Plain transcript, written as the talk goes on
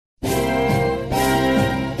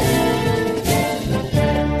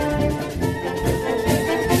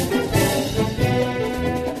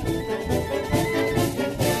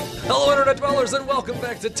viewers, and welcome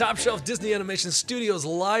back to Top Shelf Disney Animation Studios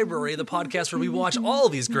Library, the podcast where we watch all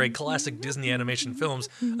these great classic Disney animation films.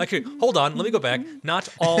 Okay, hold on, let me go back. Not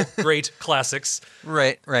all great classics.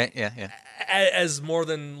 Right, yeah. As more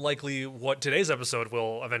than likely what today's episode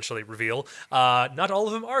will eventually reveal. Not all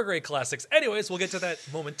of them are great classics. Anyways, we'll get to that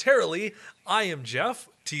momentarily. I am Jeff,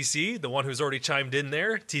 TC, the one who's already chimed in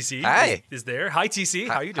there. TC is there. Hi, TC.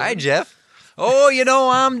 How you doing? Hi, Jeff. Oh,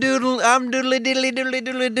 I'm doodly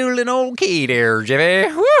doodling okay there, Jeffy.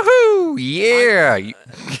 Woohoo! Yeah.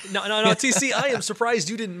 No, TC, I am surprised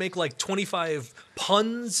you didn't make like 25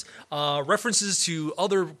 puns, references to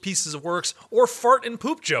other pieces of works, or fart and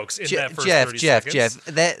poop jokes in that first 30 seconds. Jeff,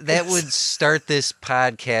 that would start this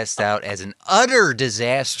podcast out as an utter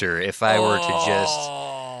disaster if I were to just...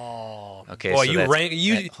 Okay, boy, so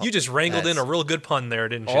you just wrangled in a real good pun there,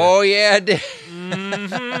 didn't you? Oh yeah, I did.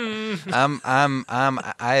 Mm-hmm.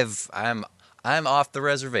 I'm off the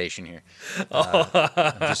reservation here.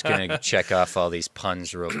 I'm just gonna check off all these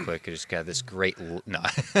puns real quick. I just got this great no.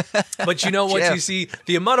 But you know what, you see,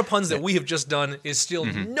 the amount of puns that we have just done is still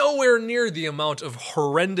nowhere near the amount of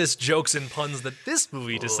horrendous jokes and puns that this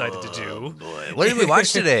movie decided to do. Boy. What did we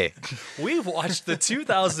watch today? We've watched the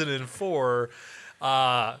 2004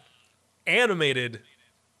 animated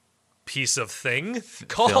piece of thing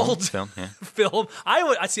called film. Yeah. Film.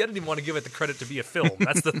 I didn't even want to give it the credit to be a film.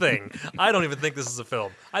 That's the thing. I don't even think this is a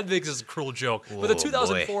film. I think this is a cruel joke. But the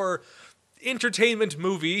 2004 entertainment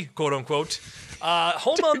movie, quote unquote,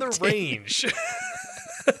 Home on the Range.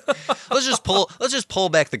 Let's just pull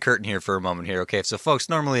back the curtain here for a moment here, okay? So, folks,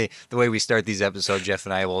 normally the way we start these episodes, Jeff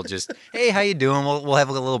and I will just, hey, how you doing? We'll have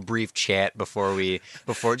a little brief chat before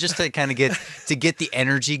just to kind of get the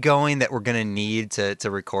energy going that we're gonna need to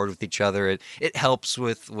record with each other. It helps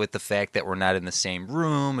with the fact that we're not in the same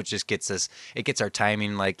room. It just gets our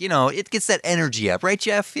timing it gets that energy up, right,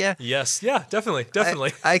 Jeff? Yeah. Yes. Yeah. Definitely.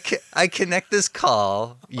 I connect this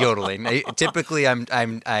call yodeling. Typically,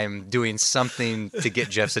 I'm doing something to get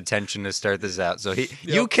Jeff's attention to start this out. So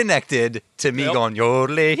you connected to me going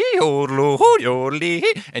yodely, yodelu, yodely,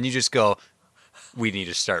 and you just go, we need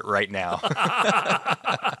to start right now.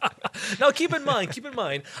 Now, keep in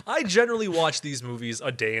mind, I generally watch these movies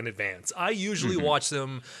a day in advance. I usually watch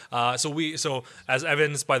them. So as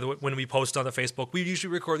evidenced by when we post on the Facebook, we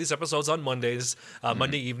usually record these episodes on Mondays,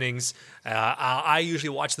 Monday evenings. I usually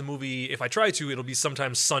watch the movie. If I try to, it'll be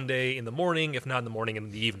sometimes Sunday in the morning, if not in the morning,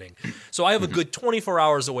 in the evening. So I have a good 24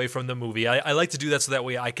 hours away from the movie. I like to do that so that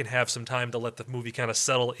way I can have some time to let the movie kind of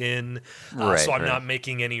settle in. So I'm not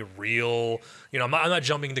making any real. I'm not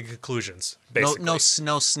jumping to conclusions, basically.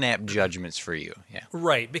 No snap judgments for you. Yeah.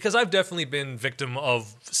 Right, because I've definitely been victim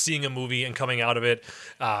of seeing a movie and coming out of it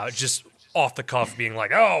just off the cuff being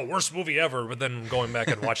like, oh, worst movie ever, but then going back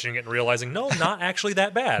and watching it and realizing, no, not actually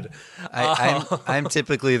that bad. I'm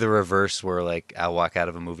typically the reverse where, like, I'll walk out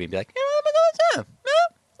of a movie and be like,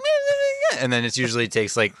 and then it usually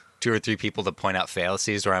takes, like, 2 or 3 people to point out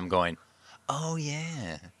fallacies where I'm going, oh,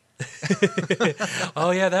 yeah.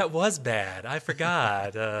 Oh yeah, that was bad. I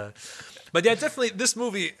forgot. But yeah, definitely this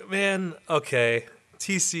movie, man. Okay,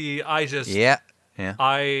 TC.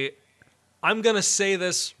 I'm gonna say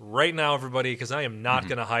this right now, everybody, because I am not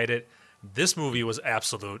gonna hide it. This movie was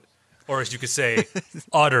absolute, or as you could say,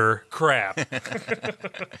 utter crap.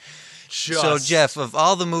 So Jeff, of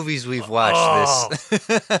all the movies we've watched,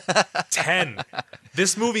 10.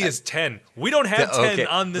 This movie is 10. We don't have 10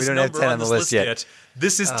 on this number on this list yet.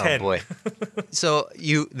 This is 10. Oh boy. So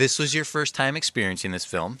this was your first time experiencing this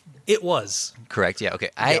film? It was. Correct. Yeah. Okay.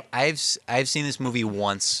 Yep. I've seen this movie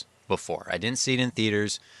once before. I didn't see it in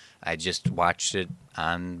theaters. I just watched it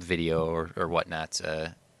on video or whatnot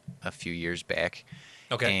a few years back.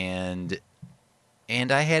 Okay.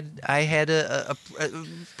 And I had a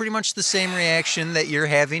pretty much the same reaction that you're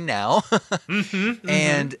having now.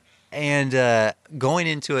 And going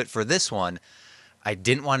into it for this one, I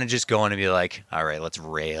didn't want to just go in and be like, all right, let's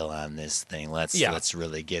rail on this thing. Let's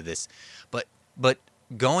really give this. But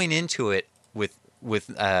going into it with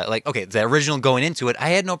the original going into it, I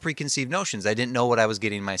had no preconceived notions. I didn't know what I was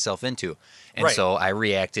getting myself into. And so I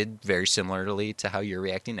reacted very similarly to how you're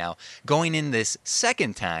reacting now. Going in this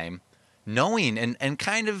second time, knowing and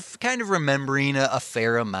kind of remembering a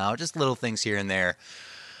fair amount, just little things here and there.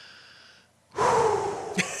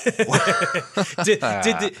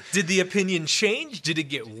 Did the opinion change? Did it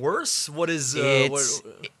get worse? What is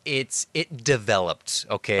it developed,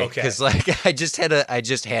 okay? Because I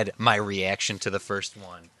just had my reaction to the first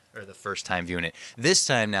one or the first time viewing it. This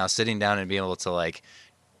time now, sitting down and being able to like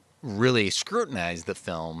really scrutinize the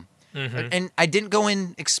film, And I didn't go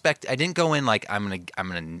in like I'm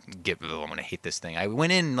gonna hate this thing. I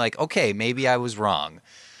went in like, okay, maybe I was wrong.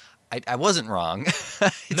 I wasn't wrong.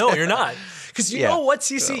 No, you're not. Because you know what,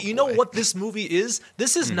 CC? Oh, you know boy. what this movie is?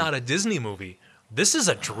 This is not a Disney movie. This is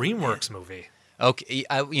a DreamWorks movie. Okay,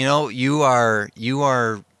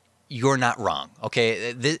 you're not wrong.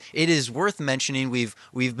 Okay, it is worth mentioning. We've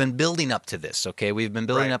been building up to this. Okay, we've been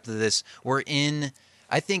building up to this. We're in.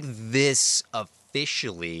 I think this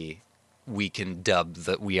officially we can dub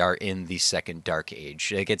that we are in the second Dark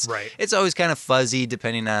Age. Like it's always kind of fuzzy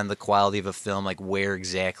depending on the quality of a film, like where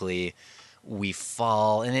exactly we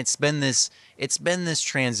fall, and it's been this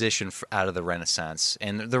transition out of the Renaissance,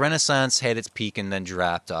 and the Renaissance had its peak and then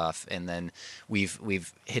dropped off, and then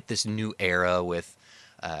we've hit this new era with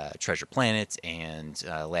Treasure Planet, and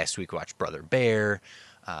last week we watched Brother Bear,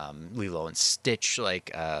 Lilo and Stitch,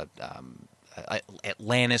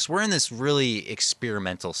 Atlantis. We're in this really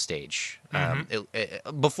experimental stage.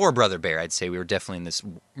 Before Brother Bear, I'd say we were definitely in this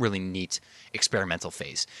really neat experimental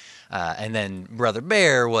phase. And then Brother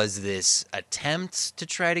Bear was this attempt to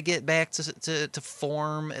try to get back to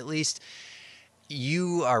form, at least.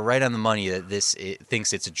 You are right on the money that it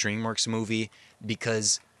thinks it's a DreamWorks movie,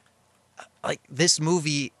 because this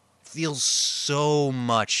movie feels so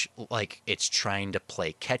much like it's trying to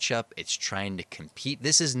play catch up. It's trying to compete.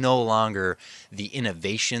 This is no longer the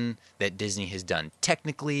innovation that Disney has done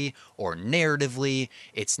technically or narratively.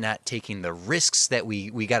 It's not taking the risks that we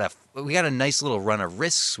got a nice little run of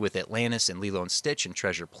risks with Atlantis and Lilo and Stitch and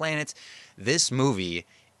Treasure Planet. This movie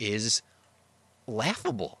is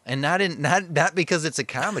laughable, and not because it's a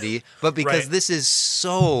comedy, but because this is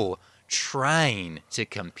so trying to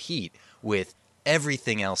compete with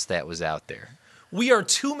everything else that was out there. We are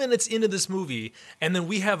 2 minutes into this movie, and then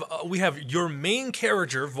we have your main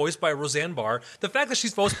character voiced by Roseanne Barr. The fact that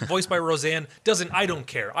she's voiced by Roseanne I don't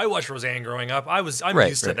care. I watched Roseanne growing up. I'm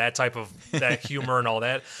used to that type of that humor and all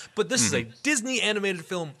that. But this is a Disney animated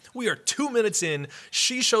film. We are 2 minutes in.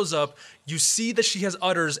 She shows up. You see that she has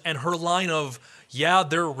udders, and her line of "Yeah,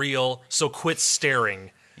 they're real, so quit staring."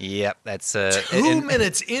 Yep, that's 2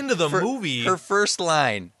 minutes into the movie. Her first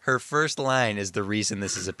line is the reason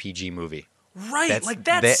this is a PG movie. Right,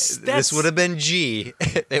 that's this would have been G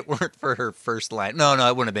if it weren't for her first line. No,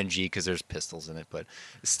 it wouldn't have been G because there's pistols in it, but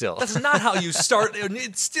still. That's not how you start.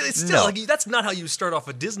 It's still like that's not how you start off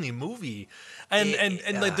a Disney movie. And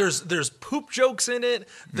like there's poop jokes in it.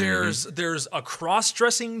 There's a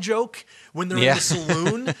cross-dressing joke when they're in the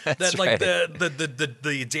saloon that like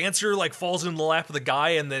the dancer like falls in the lap of the guy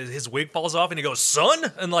and his wig falls off and he goes,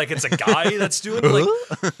 "Son," and like it's a guy that's doing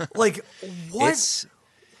like what?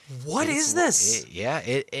 What is this?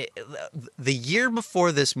 The year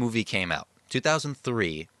before this movie came out,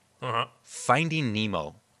 2003, Finding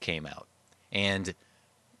Nemo came out, and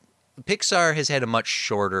Pixar has had a much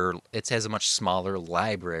smaller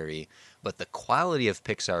library, but the quality of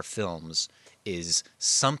Pixar films is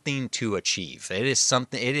something to achieve. It is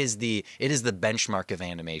something. It is the benchmark of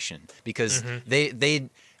animation, because they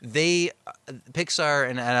Pixar,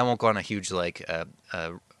 and I won't go on a huge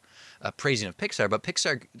praising of Pixar, but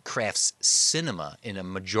Pixar crafts cinema in a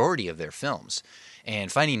majority of their films,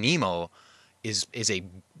 and Finding Nemo is a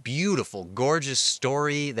beautiful, gorgeous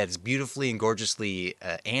story that is beautifully and gorgeously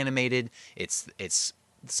animated. It's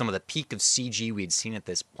some of the peak of CG we'd seen at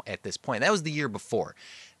this point. That was the year before.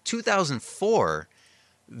 2004,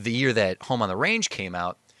 the year that Home on the Range came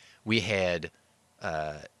out, we had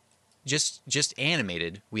just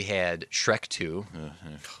animated. We had Shrek 2.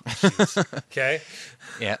 Okay.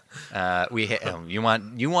 Yeah. We you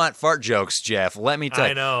want fart jokes, Jeff? Let me tell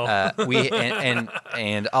you. I know.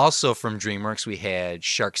 And also from DreamWorks we had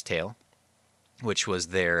Shark's Tale, which was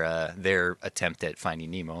their attempt at Finding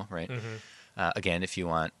Nemo, right? Again, if you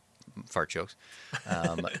want fart jokes.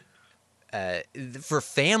 For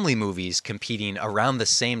family movies competing around the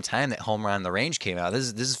same time that Home on the Range came out,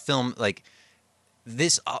 this is film like.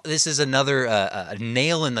 This is another a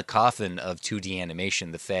nail in the coffin of 2D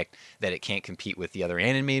animation. The fact that it can't compete with the other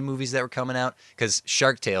animated movies that were coming out, because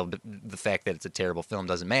Shark Tale, the fact that it's a terrible film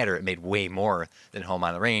doesn't matter. It made way more than Home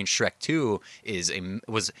on the Range. Shrek 2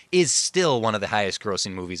 is still one of the highest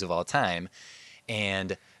grossing movies of all time.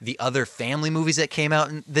 And the other family movies that came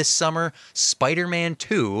out this summer, Spider-Man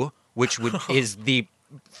 2, which is the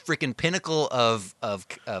freaking pinnacle of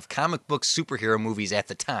comic book superhero movies at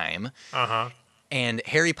the time. And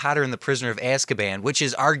Harry Potter and the Prisoner of Azkaban, which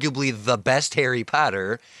is arguably the best Harry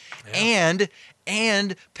Potter, and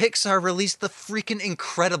Pixar released the freaking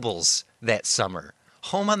Incredibles that summer.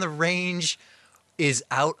 Home on the Range is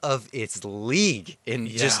out of its league in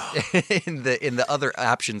just in the other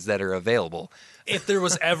options that are available. If there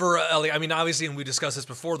was ever, I mean, obviously, and we discussed this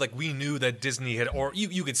before, like we knew that Disney had, or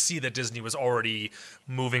you could see that Disney was already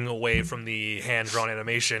moving away from the hand-drawn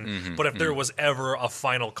animation. But if there was ever a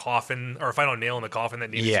final coffin or a final nail in the coffin that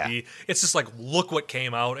needed to be, it's just like, look what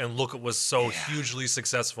came out and look what was so hugely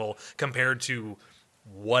successful compared to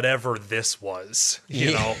whatever this was.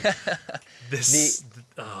 You know, this.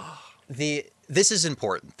 This is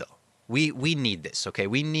important though. We need this, okay?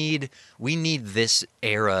 We need this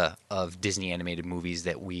era of Disney animated movies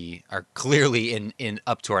that we are clearly in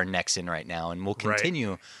up to our necks in right now, and will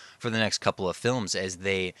continue for the next couple of films as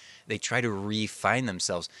they try to refine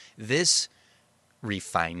themselves.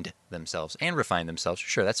 Refine themselves.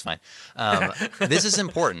 Sure, that's fine. This is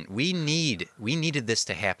important. We needed this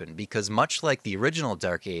to happen because much like the original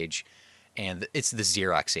Dark Age, and it's the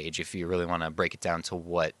Xerox age, if you really want to break it down to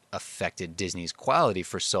what affected Disney's quality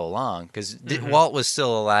for so long. Because Walt was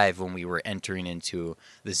still alive when we were entering into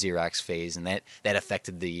the Xerox phase, and that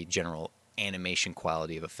affected the general animation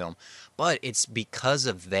quality of a film. But it's because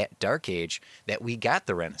of that Dark Age that we got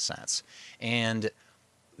the Renaissance. And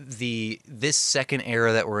this second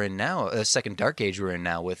era that we're in now, second Dark Age we're in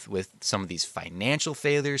now, with some of these financial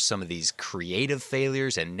failures, some of these creative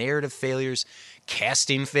failures and narrative failures,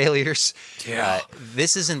 casting failures.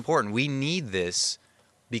 This is important. We need this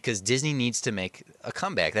because Disney needs to make a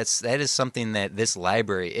comeback. That is something that this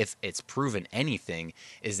library, if it's proven anything,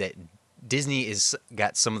 is that Disney is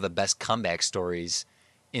got some of the best comeback stories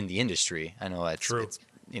in the industry. I know that's true.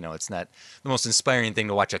 It's not the most inspiring thing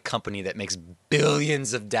to watch a company that makes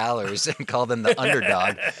billions of dollars and call them the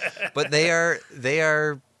underdog, but they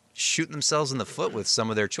are shooting themselves in the foot with some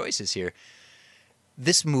of their choices here.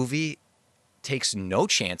 This movie takes no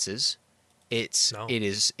chances. It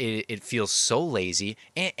feels so lazy,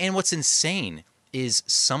 and what's insane is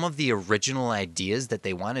some of the original ideas that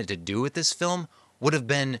they wanted to do with this film would have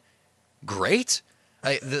been great.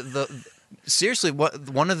 Seriously,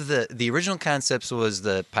 one of the original concepts was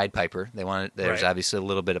the Pied Piper. There's obviously a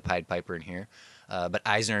little bit of Pied Piper in here, but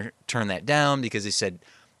Eisner turned that down because he said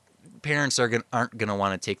parents aren't going to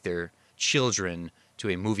want to take their children to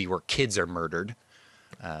a movie where kids are murdered.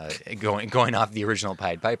 Going off the original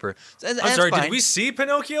Pied Piper. I'm sorry, fine. Did we see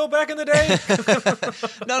Pinocchio back in the day?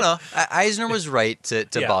 No. Eisner was right to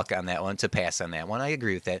balk on that one, to pass on that one. I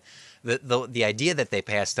agree with that. The idea that they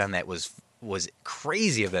passed on that was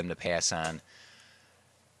crazy of them to pass on,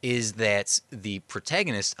 is that the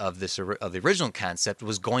protagonist of the original concept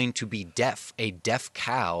was going to be deaf, a deaf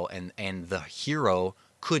cow, and the hero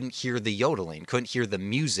couldn't hear the yodeling, couldn't hear the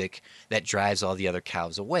music that drives all the other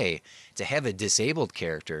cows away. To have a disabled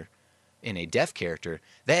character in a deaf character,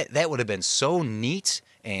 that would have been so neat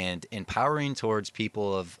and empowering towards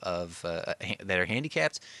people that are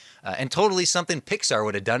handicapped. And totally something Pixar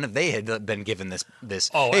would have done if they had been given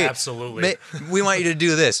this. Oh, hey, absolutely. We want you to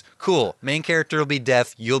do this. Cool. Main character will be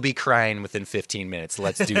deaf. You'll be crying within 15 minutes.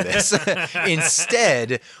 Let's do this.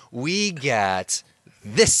 Instead, we got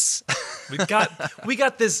this. we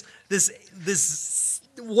got this.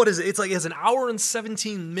 What is it? It's like it's an hour and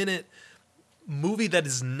 17-minute movie that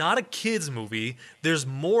is not a kids movie. There's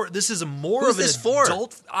more. This is more Who's of an this for?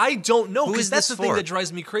 adult. I don't know, because that's this the thing for? that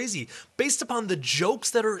drives me crazy. Based upon the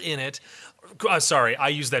jokes that are in it. Sorry, I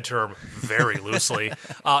use that term very loosely.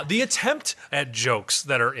 The attempt at jokes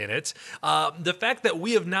that are in it. The fact that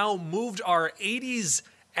we have now moved our 80s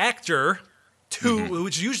actor to,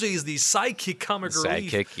 which usually is the sidekick comic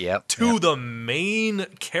relief, to the main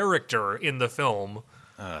character in the film.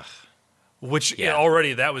 Which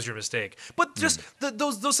already that was your mistake, but just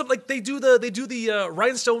those like they do the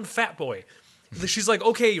Rhinestone Fat Boy. She's like,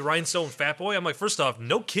 okay, Rhinestone Fat Boy. I'm like, first off,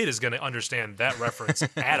 no kid is going to understand that reference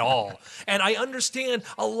at all. And I understand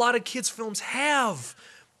a lot of kids' films have,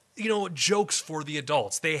 jokes for the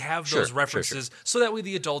adults. They have those references so that way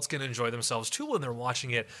the adults can enjoy themselves too when they're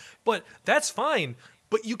watching it. But that's fine.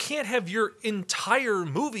 But you can't have your entire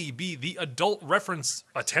movie be the adult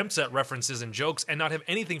attempts at references and jokes and not have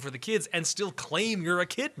anything for the kids and still claim you're a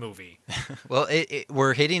kid movie. Well,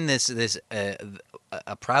 we're hitting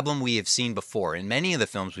a problem we have seen before. In many of the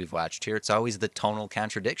films we've watched here, it's always the tonal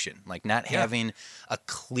contradiction, like not having a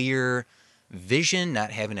clear vision,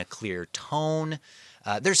 not having a clear tone.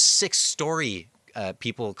 There's 6 story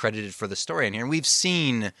people credited for the story in here, and we've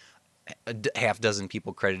seen a half dozen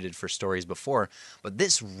people credited for stories before, but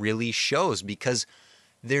this really shows because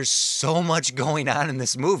there's so much going on in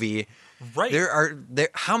this movie. Right.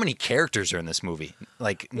 How many characters are in this movie?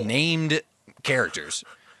 Like named characters.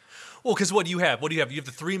 Well, because what do you have? You have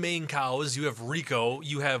the 3 main cows. You have Rico.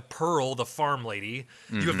 You have Pearl, the farm lady.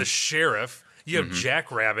 You have the sheriff. You have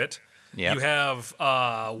Jackrabbit. Yep. You have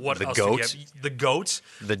what The else? goat. Do you have? The goat.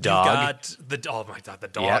 The dog. You got oh my god, the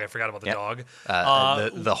dog. Yep. I forgot about the Yep. dog.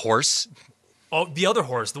 The horse. Oh, the other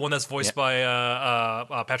horse, the one that's voiced by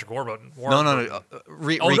Patrick Warburton. No.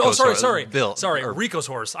 Oh, sorry. Bill. Rico's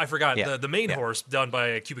horse. I forgot. Yeah. The main Yeah. horse done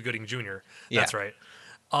by Cuba Gooding Jr. Yeah. That's right.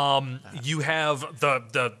 You have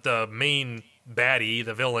the main baddie,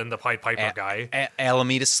 the villain, the Pied Piper guy.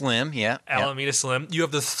 Alameda Slim, yeah. Alameda Slim. You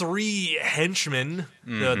have the three henchmen,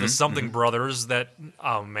 the something brothers that,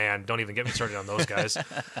 oh man, don't even get me started on those guys.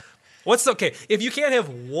 Okay, if you can't have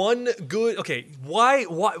one good, okay, why,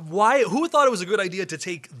 who thought it was a good idea to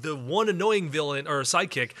take the one annoying villain or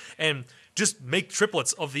sidekick and just make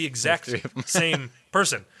triplets of the exact same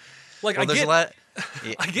person? Like, Well, I there's get, a lot.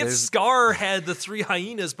 I get Scar had the three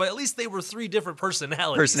hyenas, but at least they were three different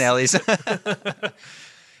personalities.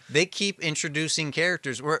 They keep introducing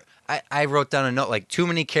characters. I wrote down a note, like, too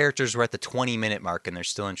many characters were at the 20-minute mark, and they're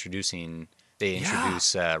still introducing. They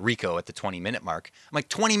introduce Rico at the 20-minute mark. I'm like,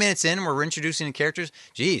 20 minutes in, we're introducing the characters?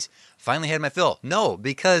 Jeez, finally had my fill. No,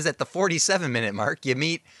 because at the 47-minute mark, you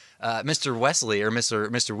meet Mr. Wesley or Mr.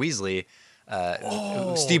 Weasley,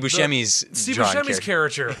 Steve Buscemi's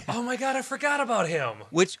character. Oh my god, I forgot about him.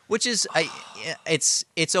 Which is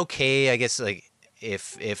it's okay, I guess, like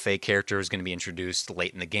if a character is going to be introduced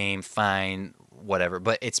late in the game, fine, whatever.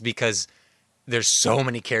 But it's because there's so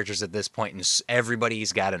many characters at this point, and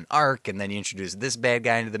everybody's got an arc, and then you introduce this bad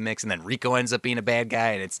guy into the mix, and then Rico ends up being a bad guy,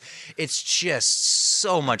 and it's just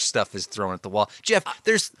so much stuff is thrown at the wall. Jeff,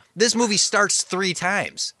 this movie starts 3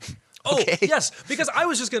 times. Okay. Oh yes, because I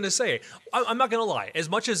was just going to say, I'm not going to lie. As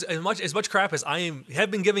much crap as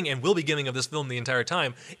have been giving and will be giving of this film the entire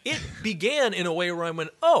time, it began in a way where I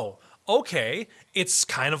went, oh, okay, it's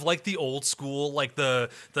kind of like the old school, like the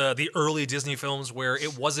early Disney films where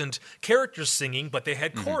it wasn't characters singing, but they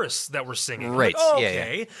had chorus that were singing. Right. Like, oh, Yeah,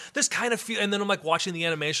 okay. yeah. This kind of and then I'm like watching the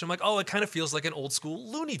animation. I'm like, oh, it kind of feels like an old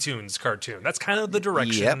school Looney Tunes cartoon. That's kind of the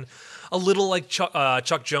direction. Yep. A little like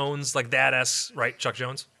Chuck Jones, like that esque, right? Chuck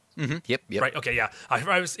Jones. Mm-hmm. Yep. Right. Okay. Yeah.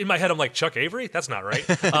 I was in my head. I'm like Chuck Avery. That's not right.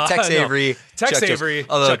 Tex Avery. Tex Chuck Avery.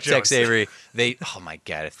 Jones. Although Chuck Tex Jones. Avery, oh my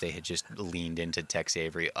god, if they had just leaned into Tex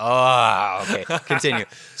Avery. Oh, okay. Continue.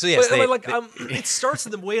 So yes, it starts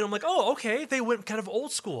in the way, and I'm like, oh, okay. They went kind of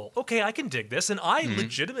old school. Okay, I can dig this, and I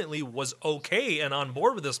legitimately was okay and on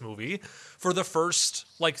board with this movie for the first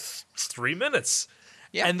 3 minutes.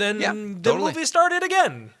 Yeah, and then the totally. movie started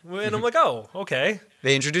again, and I'm like, oh, okay.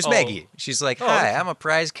 They introduced Maggie. She's like, "Hi, I'm a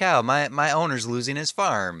prize cow. My owner's losing his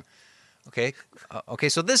farm." Okay,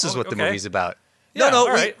 so this is what the movie's about. Yeah, No, all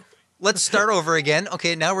right. Let's start over again.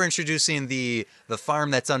 Okay, now we're introducing the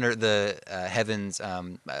farm that's under the heaven's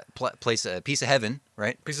place, piece of heaven,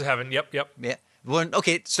 right? Piece of heaven. Yep. Yeah. Well,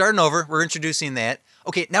 okay, starting over. We're introducing that.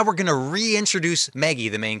 Okay, now we're gonna reintroduce Maggie,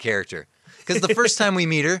 the main character. Because the first time we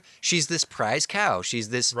meet her, she's this prize cow. She's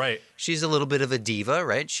this. Right. She's a little bit of a diva,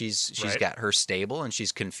 right? She's Right. got her stable, and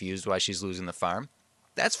she's confused why she's losing the farm.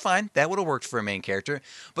 That's fine. That would have worked for a main character.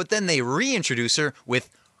 But then they reintroduce her with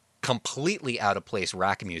completely out of place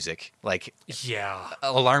rock music, like Yeah.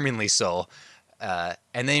 alarmingly so.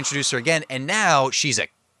 And they introduce her again, and now she's a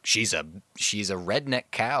redneck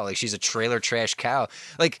cow. Like, she's a trailer trash cow.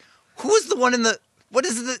 Like, who is the one in the? What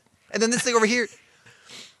is the? And then this thing over here.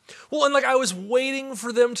 Well, and I was waiting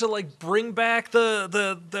for them to bring back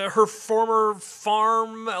her former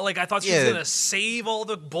farm. Like, I thought she was gonna save all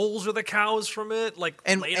the bulls or the cows from it.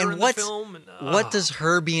 And later in the film. What does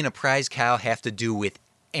her being a prize cow have to do with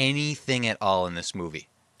anything at all in this movie?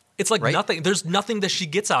 It's like right? nothing. There's nothing that she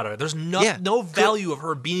gets out of it. There's no value of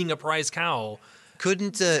her being a prize cow.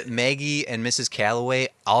 Couldn't Maggie and Mrs. Calloway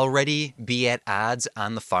already be at odds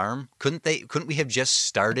on the farm? Couldn't we have just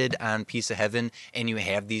started on Piece of Heaven and you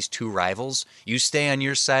have these two rivals? You stay on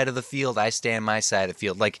your side of the field, I stay on my side of the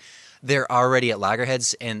field. Like, they're already at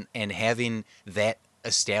loggerheads, and having that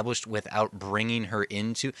established without bringing her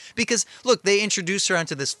into, because look, they introduce her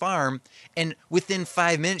onto this farm, and within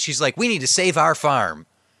 5 minutes she's like, we need to save our farm.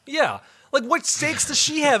 Yeah. Like, what stakes does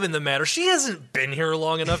she have in the matter? She hasn't been here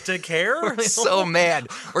long enough to care. We're so mad.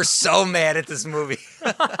 We're so mad at this movie.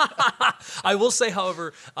 I will say,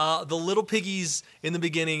 however, the little piggies in the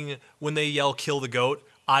beginning, when they yell, kill the goat,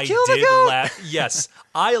 I did laugh. Yes,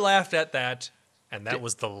 I laughed at that, and that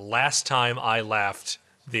was the last time I laughed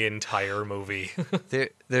the entire movie.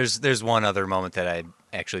 There's one other moment that I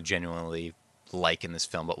actually genuinely like in this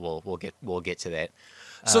film, but we'll get to that.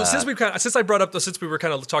 So since we were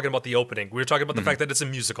kind of talking about the opening, we were talking about the fact that it's a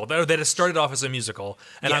musical, that it started off as a musical,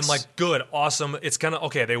 and yes. I'm like, good, awesome. It's kind of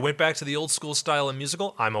okay. They went back to the old school style of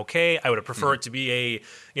musical. I'm okay. I would have preferred it to be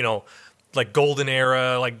like golden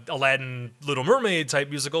era, like Aladdin, Little Mermaid type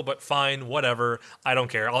musical, but fine, whatever. I don't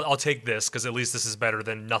care. I'll take this because at least this is better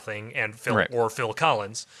than nothing and Phil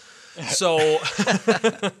Collins. So,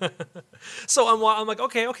 so I'm like,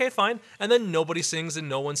 okay, fine. And then nobody sings and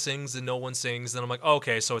no one sings and no one sings. And I'm like,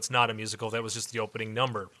 okay, so it's not a musical. That was just the opening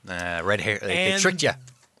number. Red hair. They tricked you.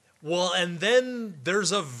 Well, and then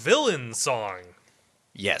there's a villain song.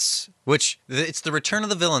 Yes, which it's the return of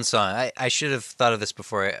the villain song. I should have thought of this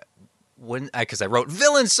before. Because I wrote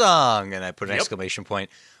villain song and I put an exclamation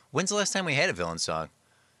point. When's the last time we had a villain song?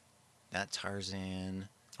 Not Tarzan.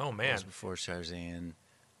 Oh man, it was before Tarzan.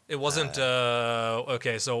 It wasn't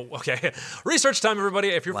okay. Research time, everybody.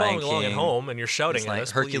 If you're following along at home and you're shouting at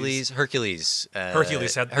us, Hercules would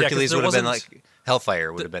have been like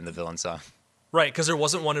Hellfire would have been the villain song. Right, because there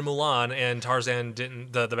wasn't one in Mulan, and Tarzan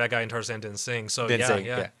didn't. The bad guy in Tarzan didn't sing. So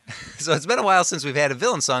yeah. So it's been a while since we've had a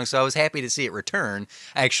villain song. So I was happy to see it return.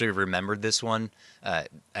 I actually remembered this one. I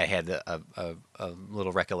had a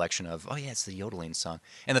little recollection of, oh yeah, it's the yodeling song,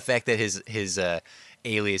 and the fact that his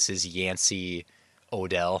alias is Yancey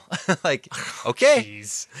Odell. Like, okay,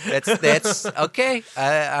 that's okay.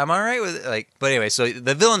 I'm all right with it. Like, but anyway, so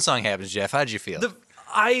the villain song happens. Jeff, how'd you feel?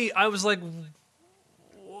 I was like,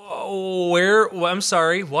 where? I'm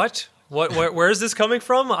sorry. What? Where is this coming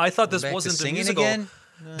from? I thought this wasn't the musical. Again?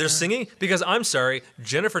 They're singing because I'm sorry,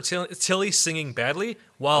 Jennifer Tilly singing badly.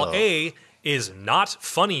 While A is not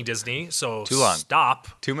funny, Disney. So too long. Stop.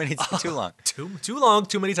 Too long. Too long.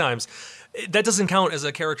 Too many times. That doesn't count as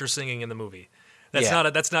a character singing in the movie.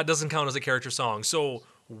 Doesn't count as a character song. So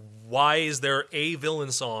why is there a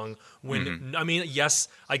villain song when I mean, yes,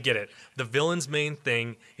 I get it. The villain's main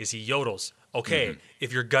thing is he yodels. Okay,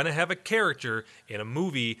 if you're gonna have a character in a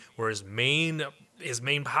movie where his main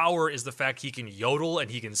power is the fact he can yodel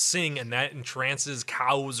and he can sing, and that entrances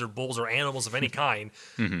cows or bulls or animals of any kind,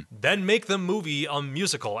 then make the movie a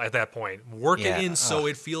musical at that point. Work it in so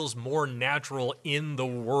it feels more natural in the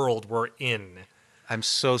world we're in. I'm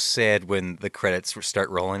so sad when the credits start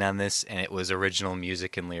rolling on this, and it was original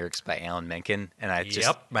music and lyrics by Alan Menken, and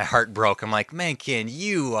my heart broke. I'm like, Menken,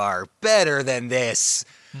 you are better than this.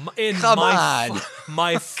 Come on.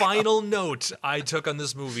 My final note I took on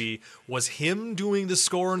this movie was him doing the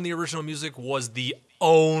score and the original music was the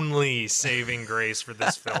only saving grace for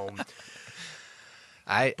this film.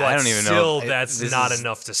 I don't even know. Still, that's not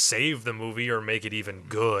enough to save the movie or make it even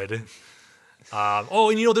good. And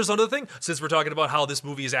there's another thing. Since we're talking about how this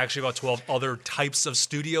movie is actually about 12 other types of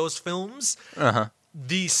studios films,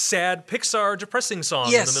 the sad Pixar depressing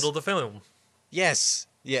song in the middle of the film. Yes.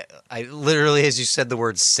 Yeah, I literally, as you said the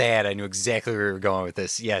word sad, I knew exactly where we were going with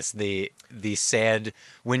this. Yes, the sad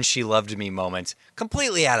 "When She Loved Me" moment,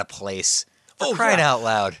 completely out of place. For crying out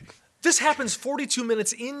loud. This happens 42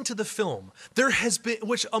 minutes into the film. There has been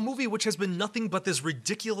a movie which has been nothing but this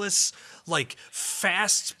ridiculous, like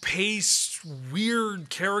fast-paced, weird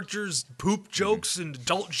characters, poop jokes and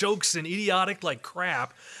adult jokes and idiotic like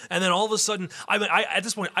crap. And then all of a sudden, at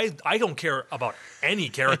this point, I don't care about any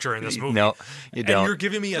character in this movie. No, you don't. And you're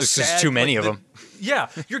giving me There's just too many of them. Yeah,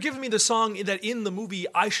 you're giving me the song that in the movie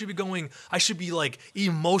I should be like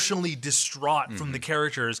emotionally distraught from the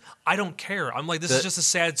characters. I don't care. I'm like, this is just a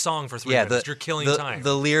sad song for 3 minutes. You're killing time.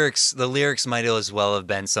 The lyrics might as well have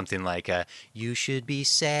been something like, "You should be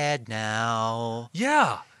sad now."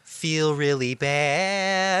 Yeah. Feel really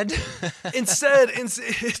bad. Instead,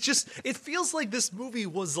 it feels like this movie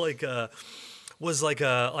was like I'm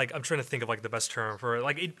trying to think of like the best term for it.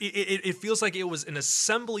 Like it feels like it was an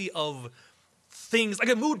assembly of things, like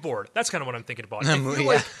a mood board. That's kind of what I'm thinking about. I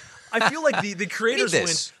feel like the creators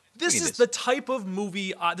went, this is the type of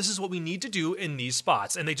movie, this is what we need to do in these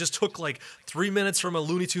spots. And they just took like 3 minutes from a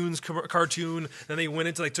Looney Tunes cartoon. Then they went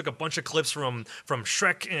into, took a bunch of clips from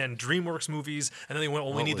Shrek and DreamWorks movies. And then they went,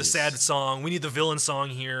 we need the sad song. We need the villain song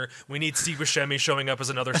here. We need Steve Buscemi showing up as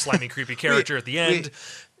another slimy, creepy character at the end.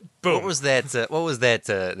 Boom. What was that? That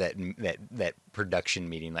production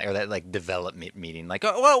meeting or that development meeting?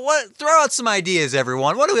 What? Throw out some ideas,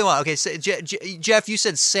 everyone. What do we want? Okay, so, Jeff, you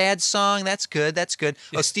said sad song. That's good.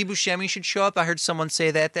 Oh, Steve Buscemi should show up. I heard someone say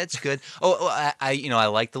that. That's good. I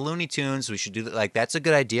like the Looney Tunes. We should do that. That's a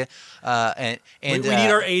good idea. And we need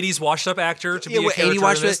our '80s washed-up actor to be a character in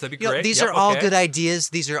this. That'd be great. These are all good ideas.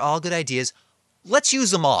 Let's use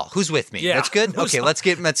them all. Who's with me? Yeah. That's good. Okay, let's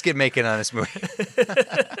get making on this movie.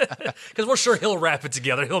 Because we're sure he'll wrap it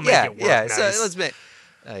together. He'll make it work. Yeah. Nice. So let's make.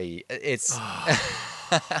 It's.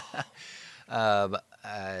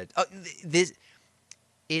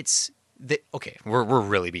 Okay, we're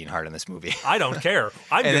really being hard on this movie. I don't care.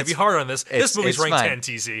 I'm going to be hard on this. This movie's ranked 10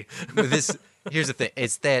 TC. Here's the thing: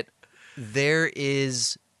 it's that there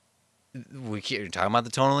is we're talking about the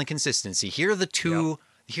tonal inconsistency. Here are the two. Yep.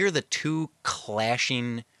 Here are the two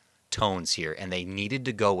clashing tones here, and they needed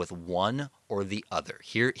to go with one or the other.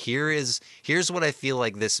 Here's what I feel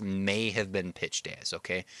like this may have been pitched as.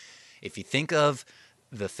 Okay, if you think of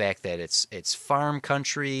the fact that it's farm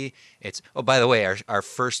country, it's by the way, our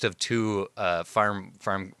first of two farm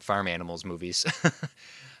animals movies.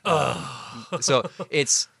 So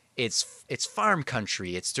it's farm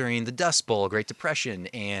country. It's during the Dust Bowl, Great Depression,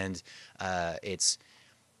 and it's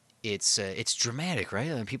dramatic,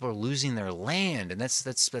 right? And people are losing their land, and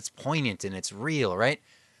that's poignant and it's real, right?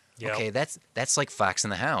 Yep. Okay, that's like Fox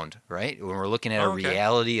and the Hound, right? When we're looking at a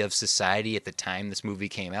reality of society at the time this movie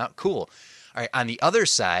came out, cool. All right, on the other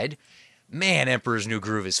side, man, Emperor's New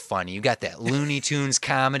Groove is funny. You got that Looney Tunes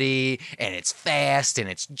comedy, and it's fast and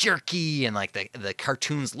it's jerky, and like the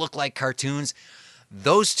cartoons look like cartoons.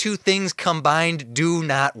 Those two things combined do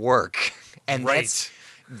not work, and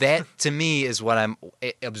that to me is what I'm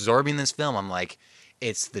absorbing this film. I'm like,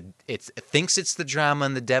 it thinks it's the drama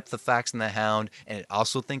and the depth of Fox and the Hound, and it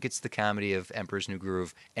also thinks it's the comedy of Emperor's New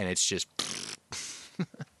Groove, and it's just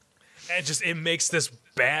it makes this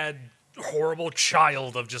bad, horrible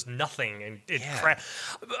child of just nothing, and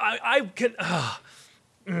I can.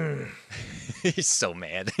 He's so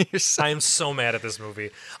mad. I am so mad at this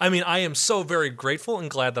movie. I mean, I am so very grateful and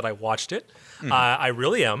glad that I watched it. Mm-hmm. I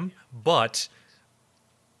really am, but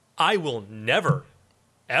I will never,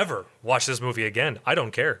 ever watch this movie again. I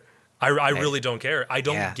don't care. I really don't care. I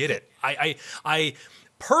don't get it.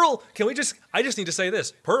 Pearl, I just need to say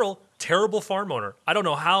this. Pearl, terrible farm owner. I don't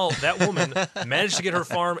know how that woman managed to get her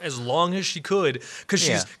farm as long as she could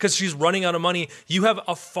because she's running out of money. You have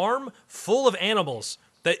a farm full of animals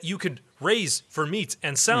that you could raise for meat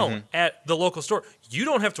and sell at the local store. You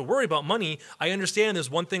don't have to worry about money. I understand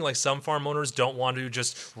there's one thing, like some farm owners don't want to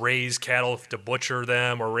just raise cattle to butcher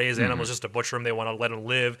them or raise animals just to butcher them. They want to let them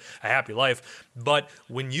live a happy life. But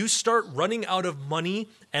when you start running out of money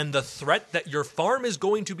and the threat that your farm is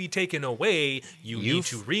going to be taken away, you need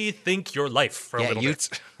to rethink your life for a little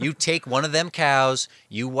bit. You take one of them cows,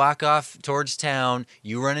 you walk off towards town,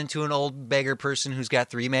 you run into an old beggar person who's got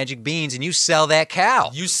 3 magic beans, and you sell that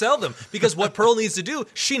cow. You sell them. Because what Pearl needs to do,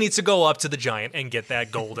 she needs to go up to the giant and get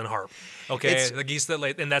that golden harp. Okay, the geese that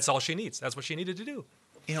lay, and that's all she needs. That's what she needed to do.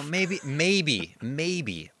 You know,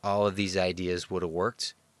 maybe all of these ideas would have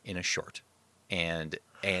worked in a short, and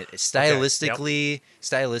stylistically,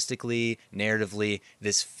 narratively,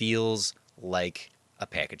 this feels like a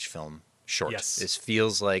package film short. Yes. This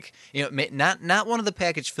feels like, you know, not one of the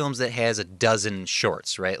package films that has a dozen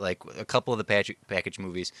shorts, right? Like a couple of the package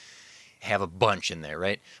movies have a bunch in there,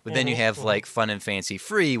 right? But then you have like Fun and Fancy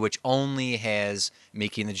Free, which only has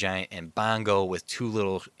Mickey and the Giant and Bongo with 2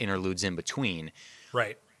 little interludes in between.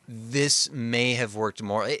 Right. This may have worked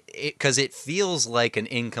more because it feels like an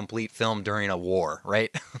incomplete film during a war,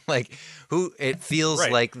 right? It feels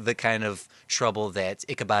like the kind of trouble that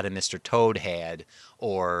Ichabod and Mr. Toad had,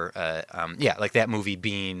 or like that movie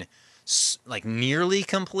being like nearly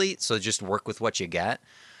complete. So just work with what you got.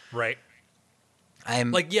 Right.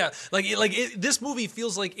 This movie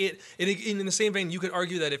feels like it in the same vein. You could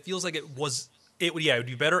argue that it feels like it would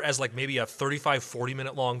be better as like maybe a 35-40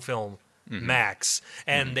 minute long film max,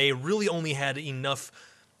 and they really only had enough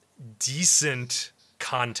decent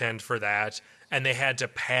content for that, and they had to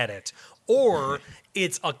pad it, or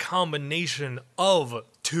it's a combination of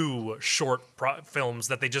 2 short films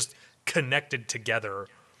that they just connected together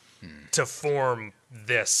to form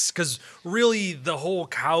this. Because really, the whole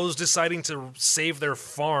cows deciding to save their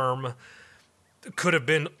farm could have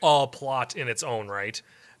been a plot in its own right.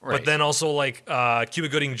 But then also like Cuba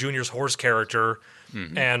Gooding Jr.'s horse character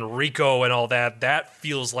and Rico and all that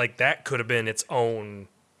feels like that could have been its own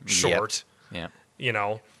short. Yeah. You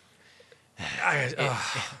know?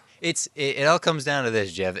 It all comes down to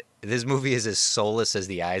this, Jeff. This movie is as soulless as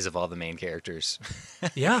the eyes of all the main characters.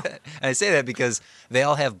 Yeah. And I say that because they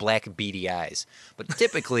all have black beady eyes. But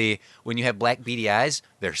typically, when you have black beady eyes,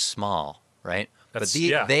 they're small, right?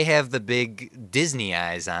 They have the big Disney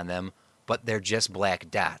eyes on them, but they're just black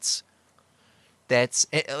dots. That's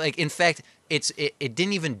like, in fact, it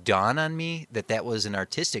didn't even dawn on me that was an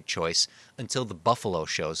artistic choice until the buffalo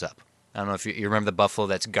shows up. I don't know if you remember the buffalo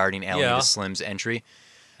that's guarding Allie the Slim's entry.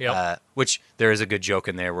 Yep. Which there is a good joke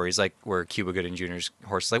in there where Cuba Gooding Jr.'s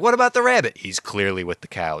horse is like, what about the rabbit? He's clearly with the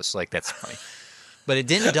cows. Like, that's funny. But it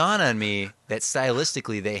didn't dawn on me that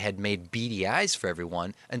stylistically they had made beady eyes for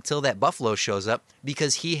everyone until that buffalo shows up,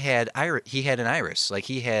 because he had an iris. Like,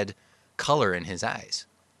 he had color in his eyes.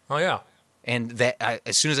 Oh, yeah. And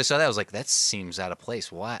as soon as I saw that, I was like, that seems out of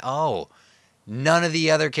place. Why? Oh, none of the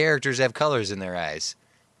other characters have colors in their eyes.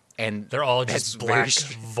 and they're all that's just black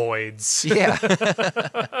very voids. yeah.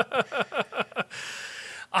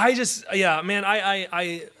 Man,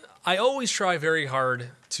 I always try very hard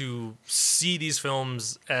to see these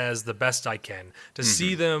films as the best I can, to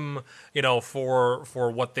see them, for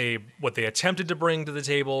what they attempted to bring to the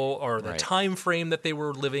table, or the Right. time frame that they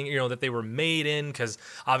were living, that they were made in, because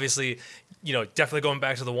obviously, definitely going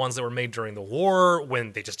back to the ones that were made during the war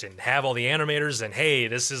when they just didn't have all the animators, and hey,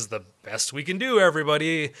 this is the best we can do,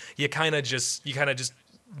 everybody. You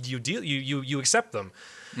accept them.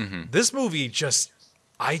 This movie just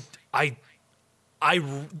I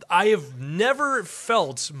have never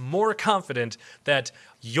felt more confident that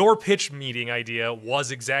your pitch meeting idea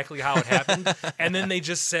was exactly how it happened. And then they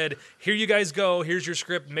just said, here you guys go. Here's your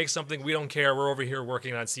script. Make something. We don't care. We're over here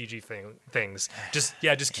working on CG things. Just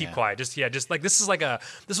keep quiet. Just like this was like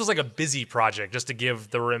a busy project just to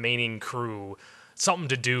give the remaining crew something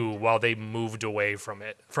to do while they moved away from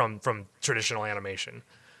it, from traditional animation.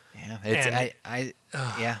 Yeah,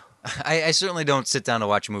 I certainly don't sit down to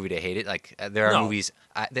watch a movie to hate it. Like there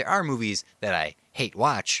are movies that I hate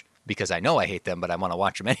watch because I know I hate them, but I want to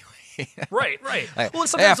watch them anyway. Right. Like, Well,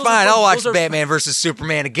 yeah, fine. I'll watch Batman versus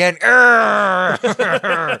Superman again.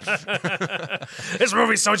 This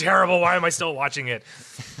movie's so terrible. Why am I still watching it?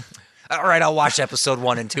 All right, I'll watch episode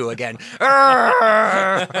 1 and 2 again.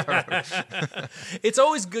 It's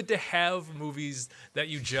always good to have movies that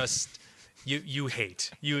you just you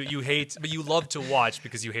hate. You hate, but you love to watch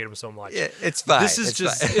because you hate them so much. Yeah, it's fine.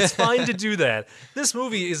 It's fine to do that. This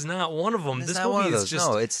movie is not one of them. This movie is just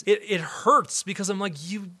no, it hurts because I'm like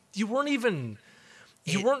you weren't even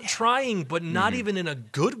weren't trying, but not even in a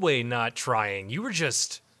good way. Not trying. You were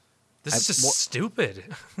just. This is just stupid.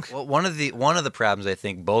 Well, one of the problems I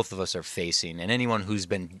think both of us are facing, and anyone who's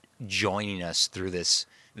been joining us through this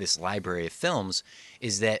library of films,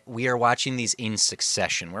 is that we are watching these in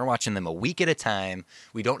succession. We're watching them a week at a time.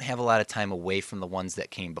 We don't have a lot of time away from the ones that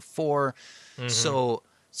came before. So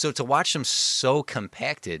to watch them so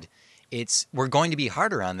compacted, we're going to be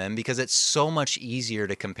harder on them because it's so much easier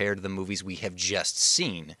to compare to the movies we have just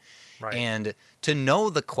seen. Right. And to know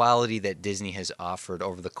the quality that Disney has offered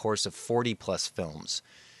over the course of 40 plus films,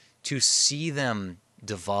 to see them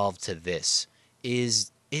devolve to this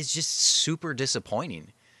is just super disappointing,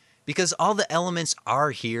 because all the elements are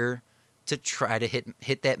here to try to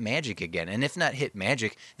hit that magic again. And if not hit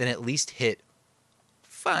magic, then at least hit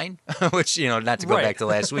fine, which, not to go back to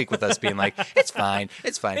last week with us being like, it's fine.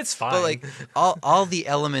 But like all the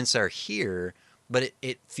elements are here. But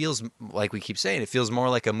it feels, like we keep saying, it feels more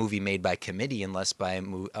like a movie made by committee and less by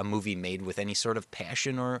a movie made with any sort of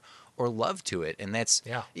passion or love to it. And that's...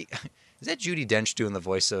 Yeah. Is that Judi Dench doing the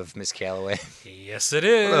voice of Miss Calloway? Yes, it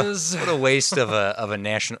is. What a waste of an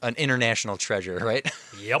international treasure, right?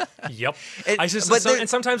 Yep. And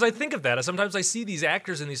sometimes I think of that. Sometimes I see these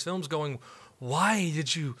actors in these films going, why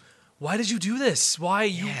did you do this? Why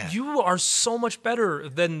you are so much better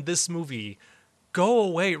than this movie. Go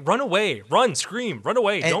away, run, scream, run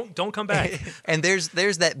away. Don't come back. And there's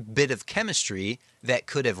that bit of chemistry that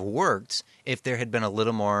could have worked if there had been a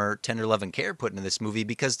little more tender love and care put into this movie,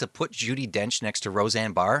 because to put Judi Dench next to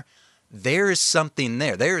Roseanne Barr, there is something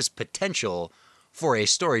there. There is potential for a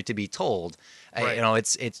story to be told. Right.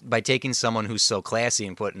 It's by taking someone who's so classy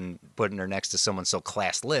and putting her next to someone so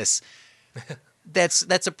classless.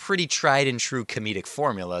 That's a pretty tried and true comedic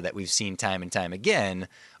formula that we've seen time and time again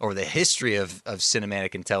over the history of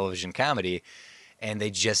cinematic and television comedy, and they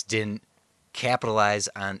just didn't capitalize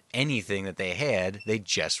on anything that they had. They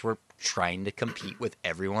just were trying to compete with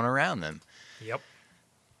everyone around them. Yep.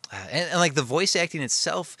 And like the voice acting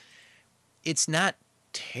itself, it's not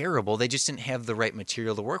terrible. They just didn't have the right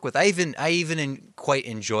material to work with. I even quite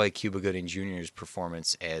enjoy Cuba Gooding Jr.'s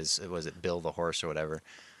performance as, was it Bill the Horse or whatever.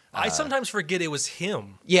 I sometimes forget it was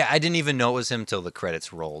him. Yeah, I didn't even know it was him till the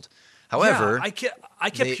credits rolled. However, I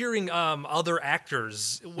kept hearing other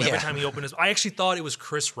actors every time he opened his. I actually thought it was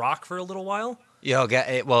Chris Rock for a little while.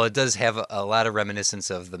 Yeah, well, it does have a lot of reminiscence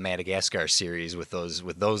of the Madagascar series with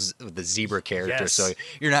the zebra character. Yes. So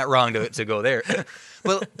you're not wrong to go there.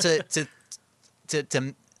 Well, to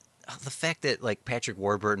the fact that like Patrick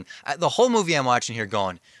Warburton, the whole movie I'm watching here,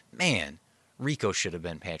 going, man, Rico should have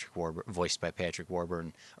been voiced by Patrick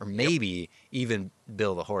Warburton, or maybe even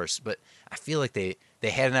Bill the Horse. But I feel like they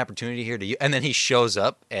had an opportunity here and then he shows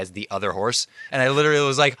up as the other horse, and I literally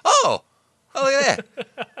was like, oh, look at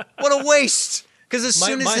that! What a waste! Because as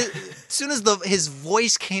soon as his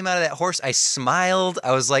voice came out of that horse, I smiled.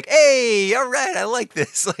 I was like, hey, all right, I like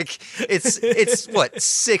this. Like it's what,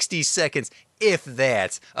 60 seconds. if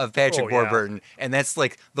that, of Patrick Oh, yeah. Warburton, and that's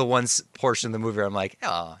like the one portion of the movie where I'm like,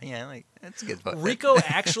 oh yeah, like that's a good. Rico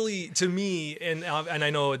actually, to me, and I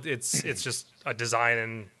know it's just a design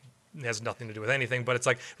and it has nothing to do with anything, but it's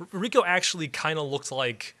like Rico actually kind of looks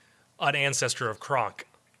like an ancestor of Kronk.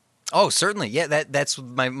 Oh, certainly. Yeah, that's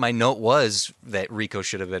my note was that Rico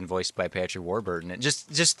should have been voiced by Patrick Warburton. And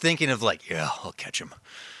just thinking of like, yeah, I'll catch him.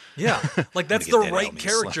 Yeah, like that's get the that right Elmy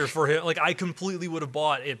character Slug. for him. Like I completely would have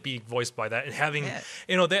bought it being voiced by that and having,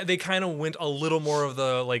 they kind of went a little more of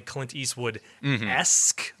the like Clint Eastwood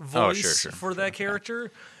esque voice sure. for that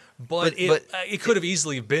character. But it could have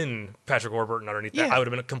easily been Patrick Warburton underneath that. Yeah. I would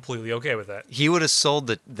have been completely okay with that. He would have sold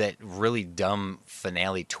that really dumb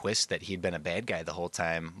finale twist that he'd been a bad guy the whole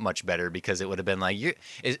time much better, because it would have been like,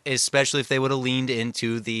 especially if they would have leaned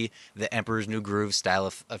into the Emperor's New Groove style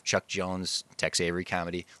of Chuck Jones, Tex Avery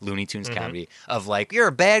comedy, Looney Tunes comedy, of like, you're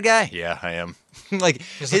a bad guy? Yeah, I am. Like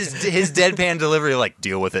his deadpan delivery, like,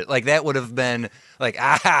 deal with it. Like that would have been like,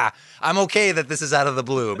 aha, I'm okay that this is out of the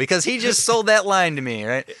blue because he just sold that line to me,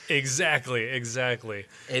 right? Exactly.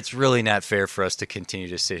 It's really not fair for us to continue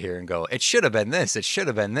to sit here and go, it should have been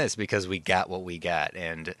this, because we got what we got.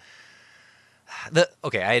 And I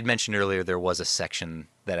had mentioned earlier there was a section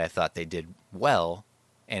that I thought they did well,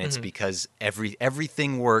 and it's because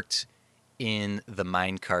everything worked in the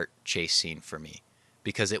minecart chase scene for me,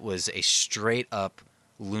 because it was a straight up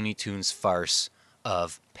Looney Tunes farce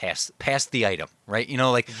of pass the item, right? You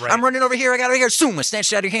know, like, Right. I'm running over here, I got it over here, zoom, I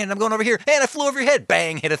snatched it out of your hand, I'm going over here, and I flew over your head,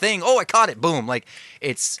 bang, hit a thing, oh, I caught it, boom. Like,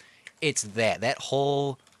 it's that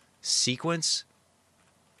whole sequence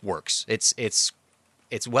works. It's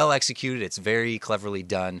well executed, it's very cleverly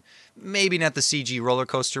done. Maybe not the CG roller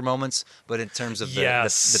coaster moments, but in terms of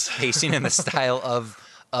the pacing and the style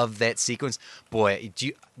of that sequence, boy,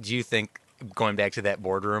 do you think, going back to that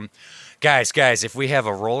boardroom, guys, if we have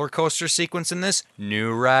a roller coaster sequence in this,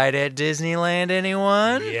 new ride at Disneyland,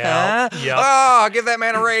 anyone? Yeah. Huh? Yep. Oh, give that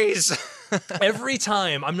man a raise. Every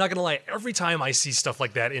time, I'm not gonna lie, every time I see stuff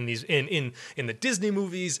like that in these in the Disney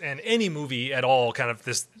movies and any movie at all, kind of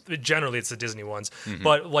this, generally it's the Disney ones,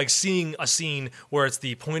 but like seeing a scene where it's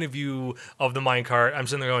the point of view of the minecart, I'm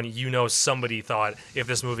sitting there going, somebody thought if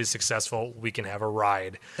this movie is successful, we can have a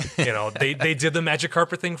ride. They did the magic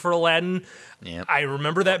carpet thing for Aladdin. Yep. I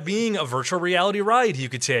remember that being a virtual reality ride you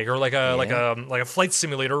could take, or like a flight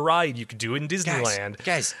simulator ride you could do in Disneyland.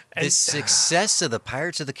 Guys, the success of the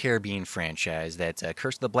Pirates of the Caribbean franchise, that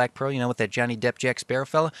Curse of the Black Pearl, with that Johnny Depp, Jack Sparrow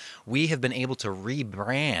fella, we have been able to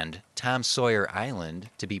rebrand Tom Sawyer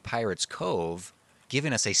Island to be Pirates Cove,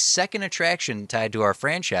 giving us a second attraction tied to our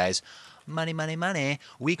franchise. Money.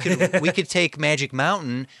 We could take Magic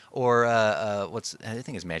Mountain, or I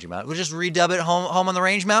think it's Magic Mountain. We'll just redub it home on the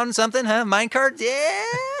Range Mountain, something, huh? Minecart, yeah.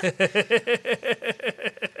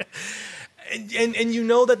 And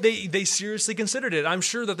that they seriously considered it. I'm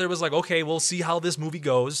sure that there was like, okay, we'll see how this movie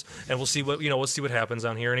goes, and we'll see what happens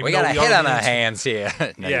on here. And We got a hit on our hands here.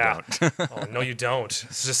 No, yeah. you don't. Oh, no, you don't.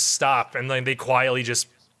 Just stop. And then they quietly just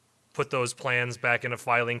put those plans back in a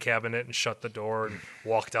filing cabinet and shut the door and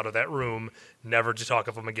walked out of that room, never to talk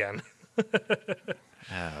of them again.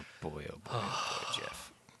 Oh boy,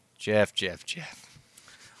 Jeff.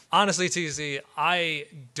 Honestly, TC, I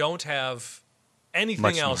don't have anything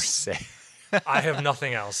Much else. more to say. I have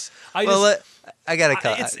nothing else. I gotta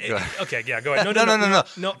cut. Okay, yeah, go ahead. No,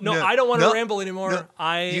 No, I don't want to no, ramble anymore. no,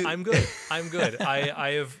 I'm good. I'm good.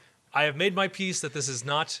 I have made my peace that this is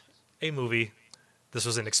not a movie. This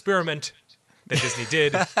was an experiment that Disney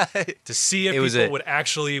did to see if people would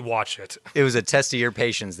actually watch it. It was a test of your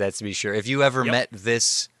patience, that's to be sure. If you ever met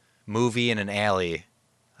this movie in an alley,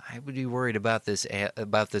 I would be worried about this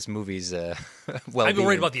movie's well-being. I'd be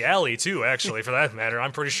worried about the alley too, actually, for that matter.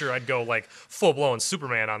 I'm pretty sure I'd go like full-blown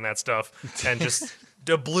Superman on that stuff and just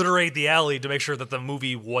obliterate the alley to make sure that the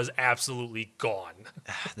movie was absolutely gone.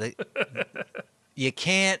 You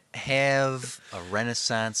can't have a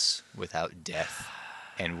renaissance without death.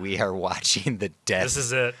 And we are watching the death This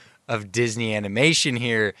is it. of Disney animation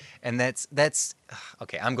here. And that's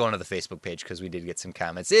okay. I'm going to the Facebook page because we did get some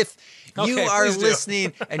comments. If you are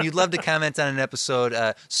listening and you'd love to comment on an episode,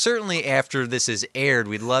 certainly after this is aired,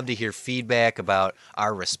 we'd love to hear feedback about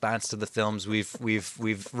our response to the films we've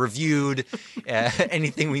reviewed,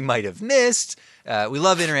 anything we might have missed. We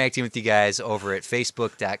love interacting with you guys over at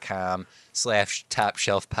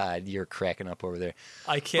facebook.com/topshelfpod. You're cracking up over there.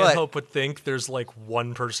 I can't help but think there's like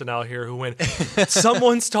one person out here who went,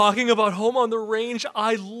 someone's talking about Home on the Range.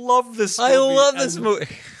 I love this movie. I love this movie.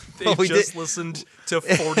 They just listened to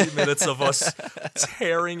 40 minutes of us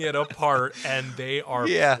tearing it apart, and they are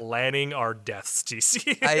planning our deaths,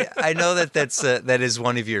 TC. I know that is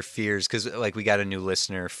one of your fears, because like we got a new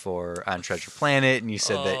listener on Treasure Planet, and you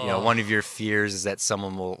said that one of your fears is that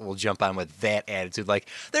someone will jump on with that attitude, like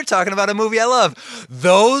they're talking about a movie I love.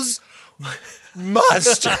 Those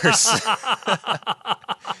monsters.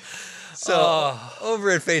 So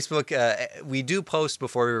over at Facebook, we do post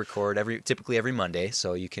before we record typically every Monday.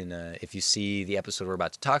 So you can, if you see the episode we're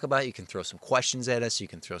about to talk about, you can throw some questions at us. You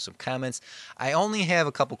can throw some comments. I only have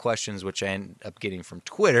a couple questions, which I end up getting from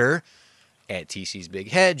Twitter at TC's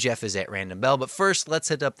Big Head. Jeff is at Random Bell. But first, let's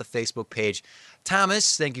hit up the Facebook page.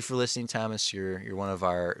 Thomas, thank you for listening, Thomas. You're one of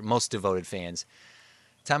our most devoted fans.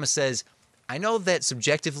 Thomas says, I know that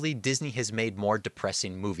subjectively Disney has made more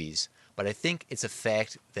depressing movies, but I think it's a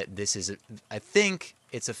fact that this is objectively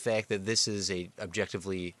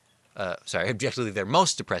their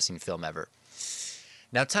most depressing film ever.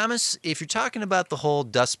 Now, Thomas, if you're talking about the whole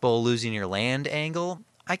Dust Bowl losing your land angle,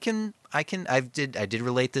 I did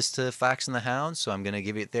relate this to Fox and the Hound, so I'm going to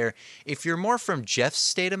give it there. If you're more from Jeff's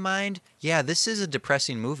state of mind, yeah, this is a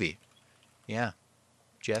depressing movie. Yeah.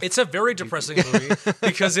 Jeff? It's a very depressing movie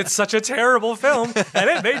because it's such a terrible film, and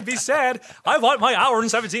it made me sad. I want my hour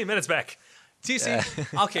and 17 minutes back. TC,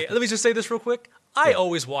 okay, let me just say this real quick. I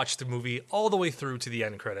always watch the movie all the way through to the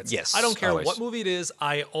end credits. Yes, I don't care what movie it is.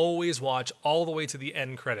 I always watch all the way to the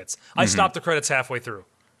end credits. I stop the credits halfway through.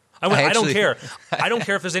 I don't care. I don't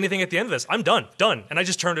care if there's anything at the end of this. I'm done. And I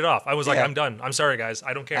just turned it off. I was like, I'm done. I'm sorry, guys.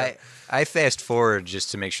 I don't care. I fast forward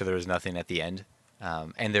just to make sure there was nothing at the end.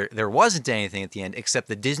 And there wasn't anything at the end except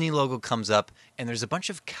the Disney logo comes up and there's a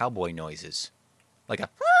bunch of cowboy noises, like a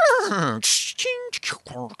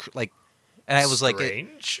like, and I was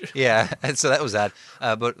strange. Like, yeah, and so that was odd.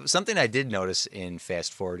 But something I did notice in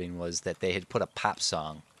fast forwarding was that they had put a pop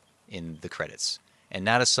song in the credits and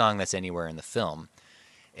not a song that's anywhere in the film.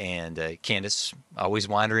 And Candace, always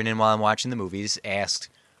wandering in while I'm watching the movies, asked,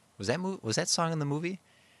 "Was that song in the movie?"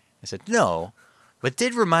 I said, "No." But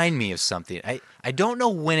did remind me of something. I don't know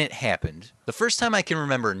when it happened. The first time I can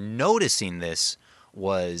remember noticing this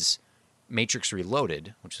was Matrix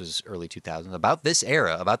Reloaded, which was early 2000s, about this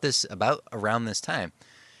era, about around this time,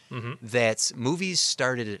 that movies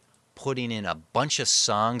started putting in a bunch of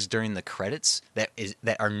songs during the credits that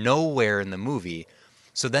are nowhere in the movie.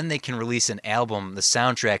 So then they can release an album, the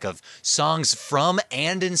soundtrack of songs from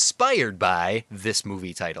and inspired by this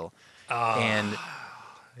movie title. And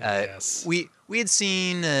yes. We had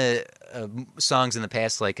seen songs in the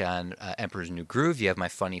past, like on Emperor's New Groove. You have My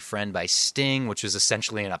Funny Friend by Sting, which was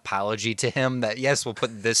essentially an apology to him that, yes, we'll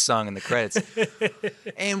put this song in the credits.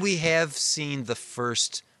 And we have seen the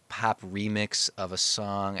first pop remix of a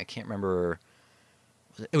song. I can't remember.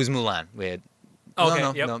 It was Mulan. We had.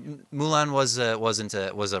 No. Mulan was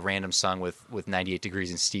a random song with 98 Degrees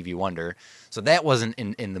and Stevie Wonder. So that wasn't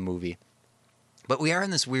in the movie. But we are in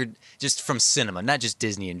this weird, just from cinema, not just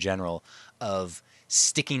Disney in general, of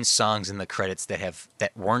sticking songs in the credits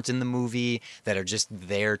that weren't in the movie, that are just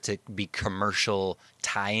there to be commercial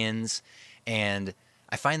tie-ins, and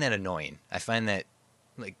I find that annoying. I find that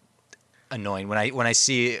annoying when I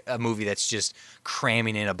see a movie that's just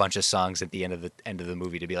cramming in a bunch of songs at the end of the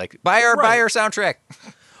movie to be like, buy our soundtrack.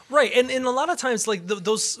 Right, and a lot of times, like a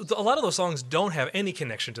lot of those songs don't have any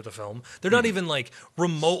connection to the film. They're not even like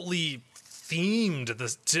remotely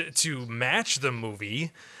themed to match the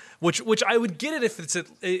movie, which I would get it if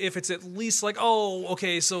it's at least like, oh,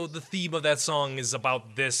 okay, so the theme of that song is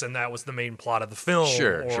about this and that was the main plot of the film.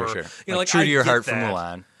 Sure. You know, like True to Your Heart from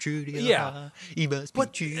Mulan. True to your heart, you must be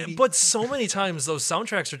true. But so many times those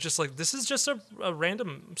soundtracks are just like, this is just a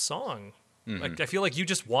random song. Like I feel like you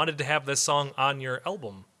just wanted to have this song on your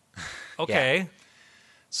album. Okay. Yeah.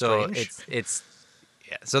 So it's.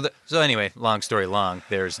 Yeah. So anyway, long story long,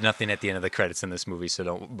 there's nothing at the end of the credits in this movie, so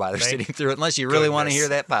don't bother sitting through it unless you really want to hear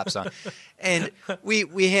that pop song. And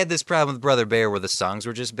we had this problem with Brother Bear where the songs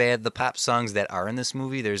were just bad. The pop songs that are in this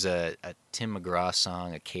movie, there's a Tim McGraw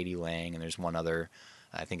song, a Katie Lang, and there's one other,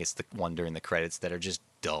 I think it's the one during the credits, that are just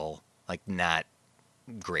dull, like not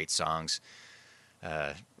great songs.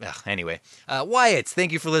 Anyway, Wyatt,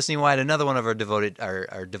 thank you for listening, Wyatt. Another one of our devoted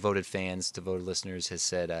fans, devoted listeners, has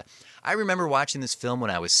said, I remember watching this film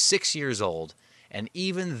when I was 6 years old, and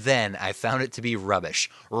even then I found it to be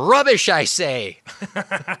rubbish. Rubbish, I say.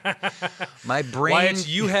 My brain. Wyatt,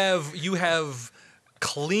 you have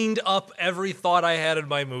cleaned up every thought I had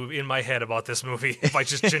in my head about this movie by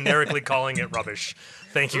just generically calling it rubbish.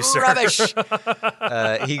 Thank you, sir. Rubbish.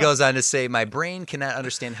 He goes on to say, my brain cannot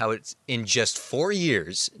understand how it's in just 4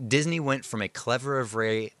 years, Disney went from a clever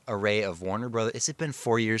array of Warner Brothers. Has it been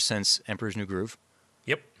 4 years since Emperor's New Groove?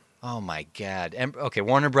 Yep. Oh, my God. Okay,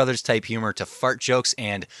 Warner Brothers type humor to fart jokes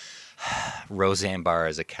and Roseanne Barr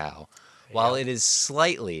as a cow. While it is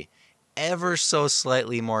slightly, ever so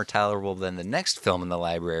slightly more tolerable than the next film in the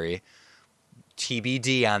library,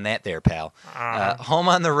 TBD on that there, pal. Home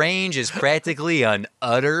on the Range is practically an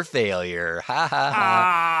utter failure. Ha ha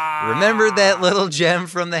ha. Remember that little gem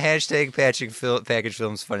from the hashtag Package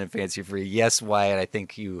Films Fun and Fancy Free? Yes, Wyatt, I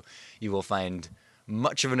think you will find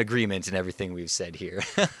much of an agreement in everything we've said here.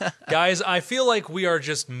 Guys, I feel like we are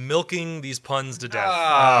just milking these puns to death.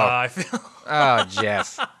 Oh,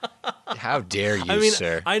 Jeff. How dare you,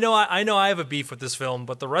 sir? I know I have a beef with this film,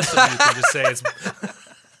 but the rest of you can just say it's...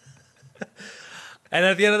 And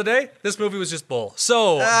at the end of the day, this movie was just bull.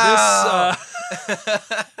 So, this...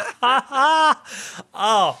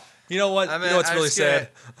 you know what? You know what's really sad?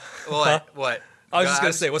 What? I was just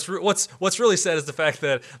going to say, what's really sad is the fact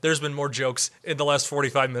that there's been more jokes in the last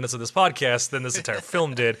 45 minutes of this podcast than this entire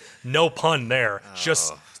film did. No pun there.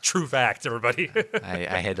 Just true fact, everybody.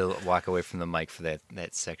 I had to walk away from the mic for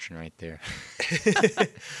that section right there.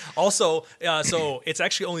 Also, so it's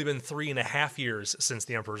actually only been 3.5 years since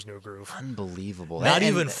The Emperor's New Groove. Unbelievable. Not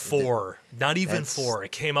even four.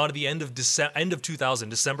 It came out at the end of December of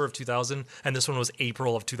 2000, and this one was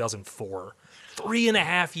April of 2004.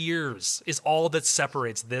 3.5 years is all that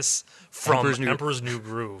separates this from Emperor's New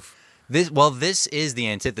Groove. This is the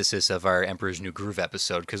antithesis of our Emperor's New Groove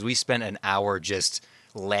episode, because we spent an hour just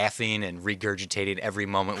laughing and regurgitating every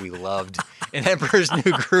moment we loved in Emperor's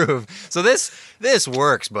New Groove. So this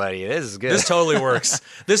works, buddy. This is good. This totally works.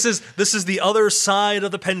 This is the other side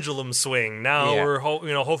of the pendulum swing. Now we're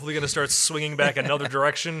hopefully going to start swinging back another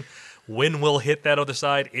direction. When we'll hit that other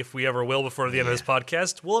side, if we ever will before the end of this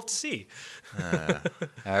podcast, we'll have to see. All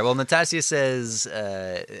right. Well, Natasha says,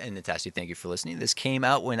 and Natasha, thank you for listening. This came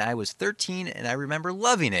out when I was 13, and I remember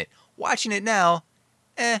loving it. Watching it now,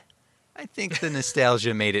 I think the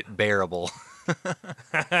nostalgia made it bearable.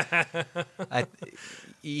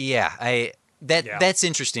 That's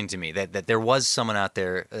interesting to me. That there was someone out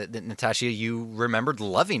there, that Natasha, you remembered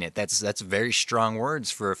loving it. That's very strong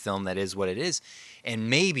words for a film that is what it is, and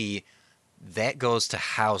maybe that goes to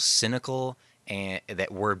how cynical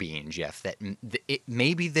that we're being, Jeff. That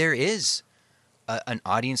maybe there is an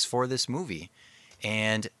audience for this movie,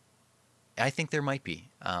 and I think there might be.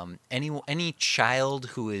 Any child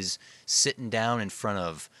who is sitting down in front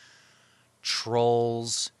of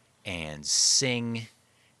Trolls and Sing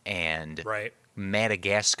and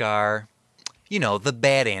Madagascar, the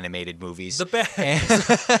bad animated movies.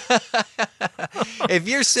 If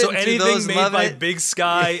you're sitting through those, anything made by Big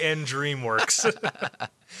Sky and DreamWorks.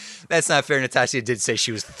 That's not fair. Natasha did say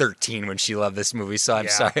she was 13 when she loved this movie, so I'm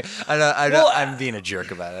sorry. I'm being a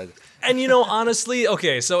jerk about it. And honestly,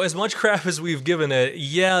 okay, so as much crap as we've given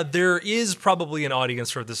it, there is probably an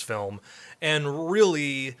audience for this film. And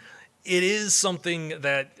really, it is something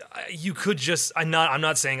that you could just, I'm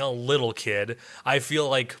not saying a little kid. I feel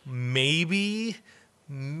like maybe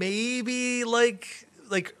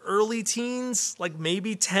like early teens, like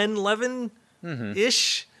maybe 10,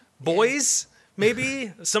 11-ish boys,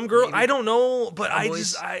 maybe some girl. I don't know, but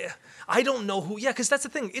I don't know who. Yeah, because that's the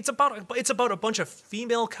thing. It's about a bunch of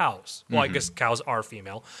female cows. Well, I guess cows are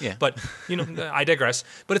female. Yeah. But I digress.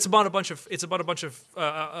 But it's about a bunch of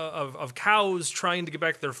of cows trying to get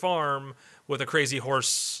back to their farm with a crazy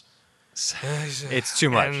horse. It's too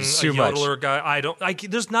much. It's too much. Guy.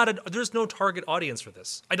 There's no target audience for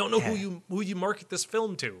this. I don't know who you market this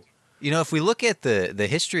film to. If we look at the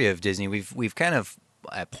history of Disney, we've kind of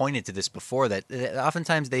pointed to this before, that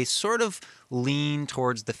oftentimes they sort of lean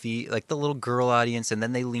towards the little girl audience, and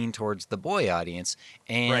then they lean towards the boy audience.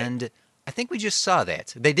 And I think we just saw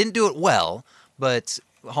that. They didn't do it well, but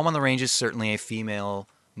Home on the Range is certainly a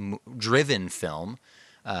female-driven film,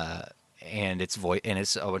 and it's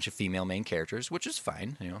a bunch of female main characters, which is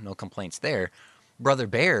fine. No complaints there. Brother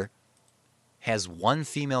Bear has one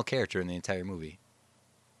female character in the entire movie.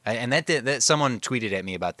 And that someone tweeted at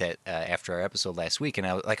me about that after our episode last week, and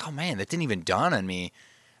I was like, oh man, that didn't even dawn on me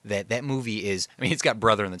that movie is. I mean, it's got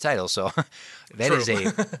brother in the title, so that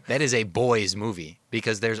is a boys' movie,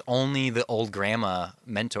 because there's only the old grandma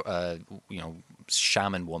mentor,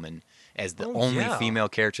 shaman woman as the only female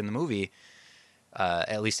character in the movie,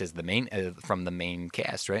 at least as the main from the main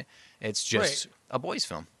cast. Right? It's just a boys'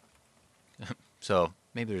 film. So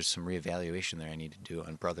maybe there's some reevaluation there I need to do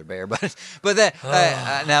on Brother Bear, but that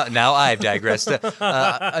now I've digressed.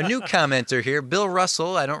 A new commenter here, Bill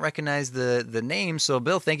Russell. I don't recognize the name, so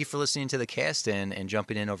Bill, thank you for listening to the cast and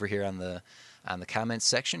jumping in over here on the comments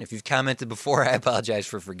section. If you've commented before, I apologize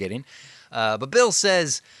for forgetting. But Bill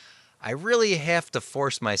says, I really have to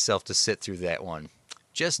force myself to sit through that one.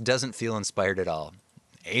 Just doesn't feel inspired at all.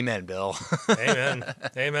 Amen, Bill.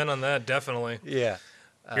 Amen on that, definitely. Yeah.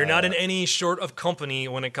 You're not in any short of company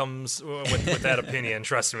when it comes with that opinion,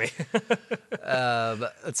 trust me.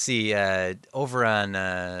 But let's see. Over on,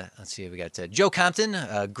 let's see, we got Joe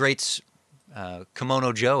Compton, great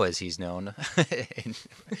Kimono Joe, as he's known,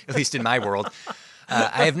 at least in my world.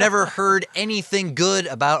 I have never heard anything good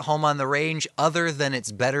about Home on the Range other than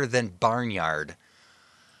it's better than Barnyard.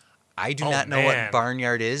 I do not know what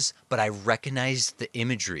Barnyard is, but I recognize the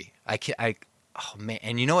imagery. Oh man!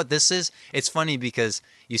 And you know what this is? It's funny because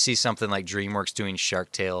you see something like DreamWorks doing Shark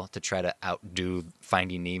Tale to try to outdo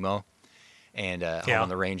Finding Nemo, and Home on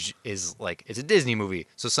the Range is like, it's a Disney movie.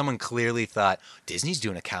 So someone clearly thought, Disney's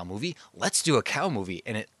doing a cow movie. Let's do a cow movie.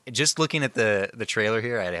 And just looking at the trailer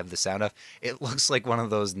here, I have the sound off. It looks like one of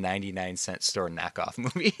those 99-cent store knockoff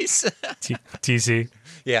movies. TC.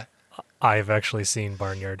 Yeah. I've actually seen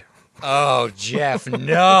Barnyard. Oh, Jeff,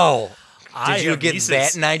 no. Did you get nieces.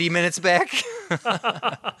 that 90 minutes back?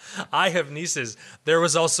 I have nieces. There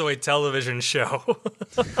was also a television show.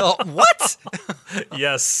 Oh, what?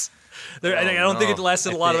 Yes. I don't think it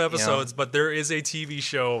lasted a lot of episodes, but there is a TV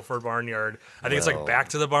show for Barnyard. I think it's like Back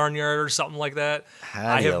to the Barnyard or something like that.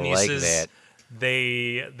 How do you like that?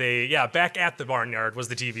 They Back at the Barnyard was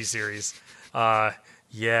the TV series.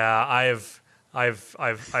 I've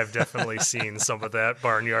definitely seen some of that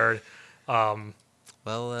Barnyard.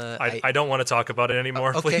 Well, I don't want to talk about it anymore.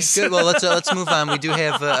 Okay, please. good. Well, let's move on. We do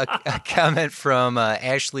have a comment from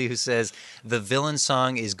Ashley who says the villain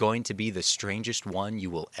song is going to be the strangest one you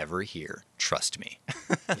will ever hear. Trust me.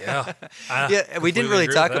 Yeah, Yeah. We didn't really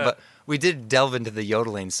talk that. about. We did delve into the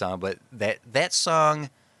yodeling song, but that song,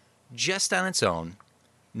 just on its own,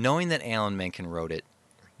 knowing that Alan Menken wrote it,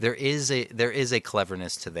 there is a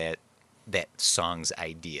cleverness to that song's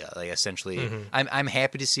idea. Like essentially, I'm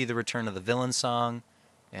happy to see the return of the villain song.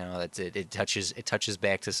 You know, it touches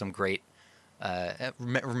back to some great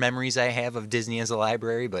memories I have of Disney as a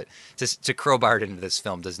library, but to crowbar it into this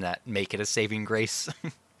film does not make it a saving grace.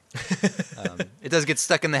 It does get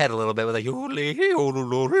stuck in the head a little bit with like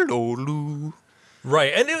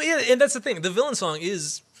right, and that's the thing. The villain song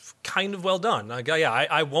is kind of well done. Like,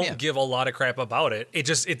 I won't give a lot of crap about it. It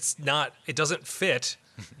doesn't fit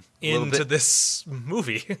into this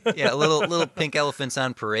movie. Yeah, a little pink elephants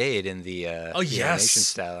on parade in the animation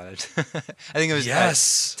style. I think it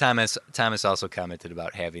was Thomas also commented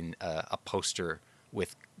about having a poster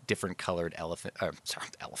with different colored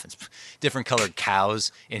different colored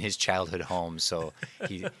cows in his childhood home. So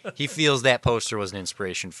he feels that poster was an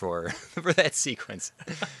inspiration for that sequence.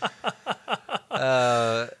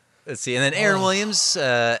 Let's see, and then Aaron Williams,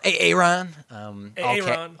 Aaron,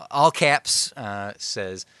 all caps,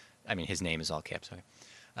 says. I mean, his name is all caps. Okay.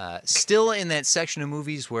 Still in that section of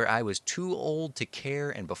movies where I was too old to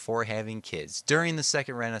care and before having kids. During the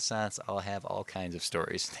Second Renaissance, I'll have all kinds of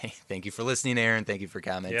stories. Thank you for listening, Aaron. Thank you for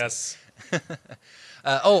commenting. Yes.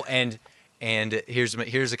 And here's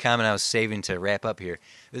a comment I was saving to wrap up here.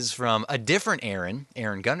 This is from a different Aaron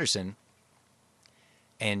Gunderson.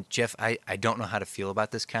 And Jeff, I don't know how to feel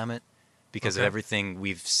about this comment because of everything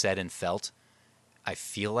we've said and felt. I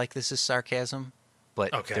feel like this is sarcasm.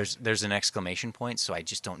 But there's an exclamation point, so I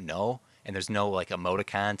just don't know. And there's no like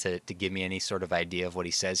emoticon to give me any sort of idea of what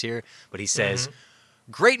he says here. But he says,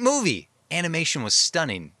 great movie. Animation was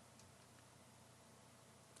stunning.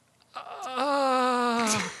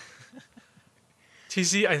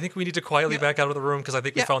 TC, I think we need to quietly back out of the room because I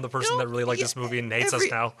think we found the person that really liked this movie and hates us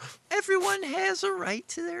now. Everyone has a right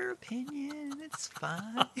to their opinion. It's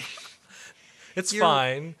fine. It's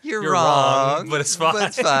fine. You're wrong, but it's fine. But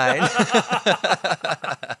it's fine.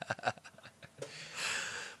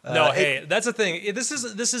 No, hey, that's the thing. This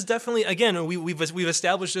is definitely, again, we've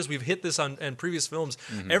established this. We've hit this on previous films.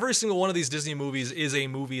 Every single one of these Disney movies is a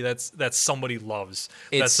movie that somebody loves,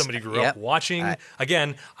 that somebody grew up watching.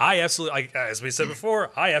 Again, as we said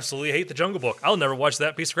before, I absolutely hate The Jungle Book. I'll never watch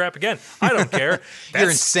that piece of crap again. I don't care.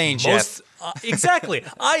 You're insane, Jeff. Exactly.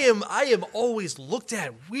 I am always looked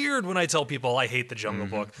at weird when I tell people I hate The Jungle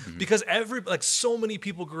Book because so many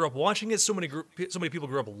people grew up watching it, so many people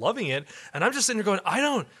grew up loving it, and I'm just sitting here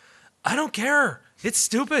going, I don't care. It's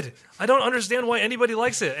stupid. I don't understand why anybody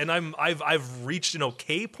likes it, and I've reached an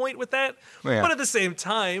okay point with that. Yeah. But at the same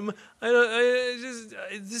time,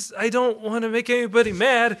 I don't want to make anybody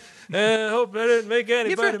mad. I hope I didn't make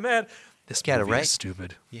anybody mad. This Got it movie right. is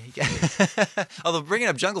stupid. Yeah, although bringing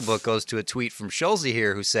up Jungle Book goes to a tweet from Schulze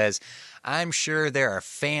here who says, I'm sure there are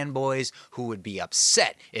fanboys who would be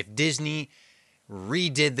upset if Disney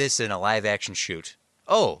redid this in a live-action shoot.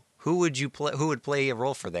 Oh, who would play a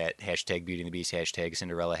role for that? Hashtag Beauty and the Beast, hashtag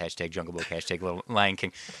Cinderella, hashtag Jungle Book, hashtag Little Lion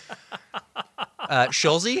King.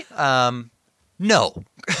 Schulze? No.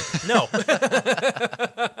 No.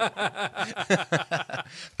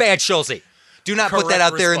 Bad Schulze. Do not put that Correct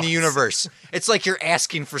out there in the response. universe. It's like you're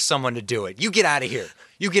asking for someone to do it. You get out of here.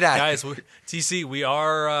 You get out. Guys, TC, we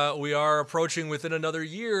are approaching within another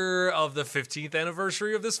year of the 15th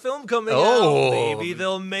anniversary of this film coming Oh. out. Maybe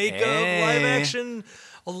they'll make a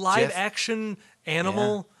live action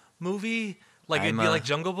animal movie. Like it'd be like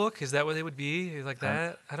Jungle Book. Is that what it would be? Like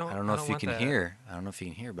that? I don't know if you want can that. hear. I don't know if you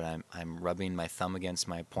can hear, but I'm rubbing my thumb against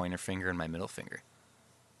my pointer finger and my middle finger.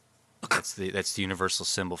 That's the universal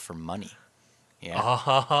symbol for money. Yeah.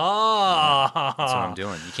 Ah. That's what I'm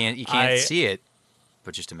doing. You can't see it,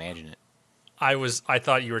 but just imagine it. I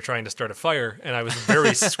thought you were trying to start a fire, and I was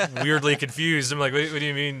very weirdly confused. I'm like, what do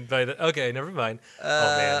you mean by that? Okay, never mind.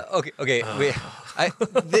 Oh man. Okay.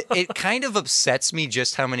 It kind of upsets me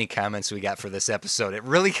just how many comments we got for this episode. It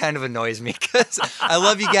really kind of annoys me because I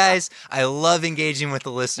love you guys. I love engaging with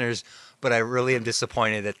the listeners, but I really am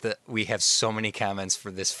disappointed that we have so many comments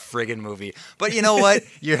for this friggin' movie. But you know what?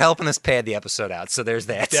 You're helping us pad the episode out, so there's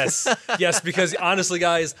that. Yes, because honestly,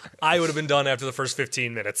 guys, I would have been done after the first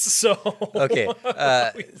 15 minutes. So Okay.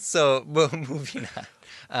 So moving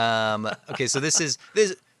on. Okay, so this.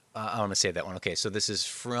 I want to say that one. Okay, so this is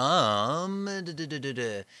from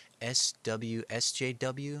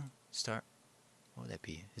SJW Star. What would that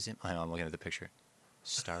be? Is it? I know, I'm looking at the picture.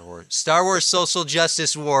 Star Wars Social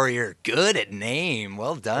Justice Warrior. Good at name.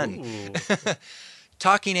 Well done.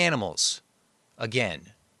 Talking animals. Again,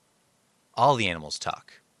 all the animals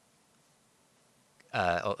talk.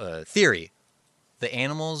 Theory. The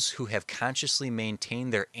animals who have consciously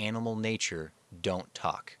maintained their animal nature don't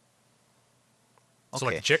talk. So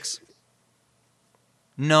like the chicks?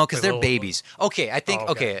 No, because Like they're little- babies. Okay, I think.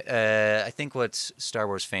 Oh, okay. I think what Star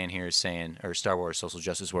Wars fan here is saying, or Star Wars Social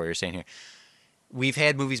Justice Warrior is saying here, we've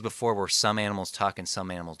had movies before where some animals talk and some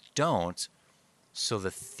animals don't. So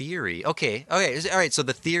the theory, all right. So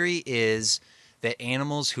the theory is that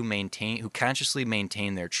animals who consciously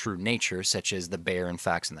maintain their true nature, such as the bear and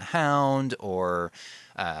fox and the hound, or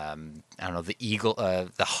I don't know, the eagle,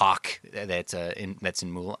 the hawk that's in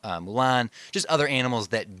Mulan, just other animals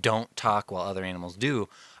that don't talk while other animals do,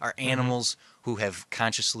 are animals who have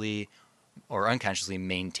consciously or unconsciously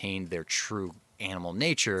maintained their true animal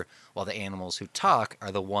nature, while the animals who talk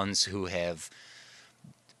are the ones who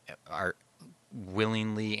are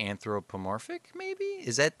willingly anthropomorphic. Maybe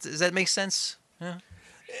does that make sense? Yeah.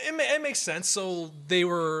 It makes sense. So the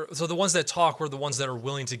ones that talk were the ones that are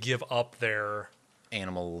willing to give up their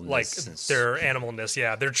Animalness, like their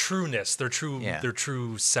animalness, their trueness, their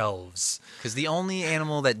true selves. Because the only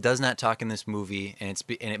animal that does not talk in this movie, and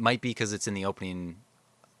it might be because it's in the opening,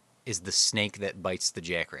 is the snake that bites the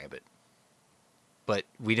jackrabbit. But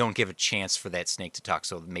we don't give a chance for that snake to talk,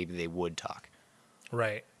 so maybe they would talk.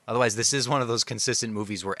 Right. Otherwise, this is one of those consistent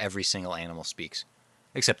movies where every single animal speaks,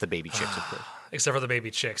 except the baby chicks, of course. Except for the baby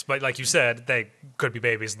chicks, but like you said, they could be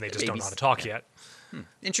babies and they just don't know how to talk yet.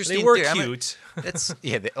 Interesting. They were theory. cute.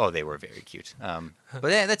 They were very cute.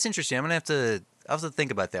 But yeah, that's interesting. I'll have to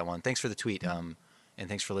think about that one. Thanks for the tweet. And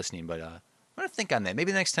thanks for listening. But I'm gonna think on that.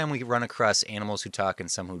 Maybe the next time we run across animals who talk and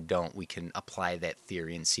some who don't, we can apply that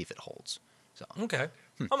theory and see if it holds. So Okay.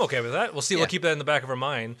 I'm okay with that. We'll see. Yeah. We'll keep that in the back of our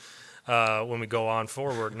mind when we go on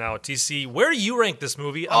forward. Now, TC, where do you rank this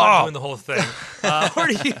movie? I'm not doing the whole thing. Where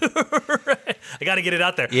do you? I got to get it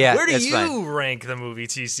out there. Yeah, where do that's you fine. rank the movie,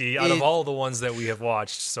 TC? Out of all the ones that we have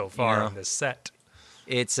watched so far on this set,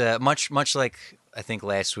 It's much like I think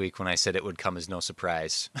last week when I said it would come as no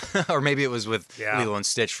surprise, or maybe it was with Lilo and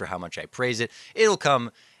Stitch for how much I praise it. It'll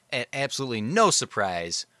come at absolutely no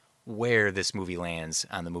surprise where this movie lands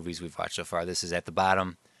on the movies we've watched so far. This is at the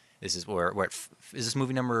bottom. This is is this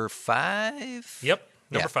movie number 5? Yep,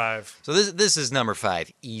 number 5. So this is number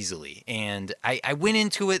 5 easily, and I went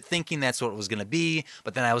into it thinking that's what it was going to be,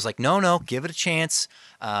 but then I was like, no, give it a chance,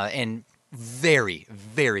 and very,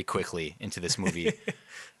 very quickly into this movie,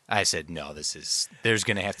 I said, no, there's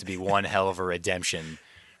going to have to be one hell of a redemption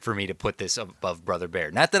for me to put this above Brother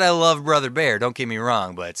Bear. Not that I love Brother Bear, don't get me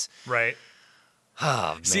wrong, but Right.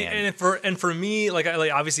 Oh man. See, and for me, like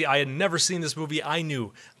obviously I had never seen this movie. I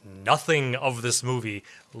knew nothing of this movie,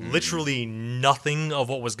 literally nothing of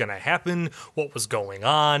what was going to happen, what was going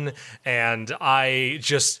on, and I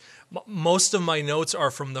just most of my notes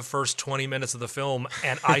are from the first 20 minutes of the film,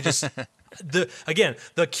 and I just the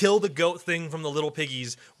kill the goat thing from the Little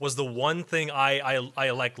Piggies was the one thing I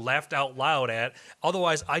like laughed out loud at.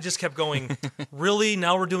 Otherwise, I just kept going, really?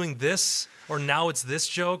 Now we're doing this? Or now it's this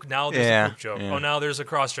joke. Now there's a poop joke. Yeah. Oh, now there's a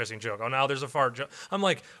cross-dressing joke. Oh, now there's a fart joke. I'm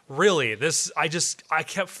like, really? I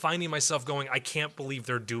kept finding myself going, I can't believe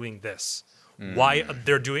they're doing this. Why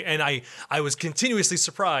they're doing? And I was continuously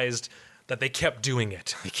surprised that they kept doing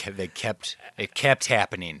it. It kept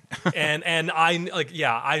happening. and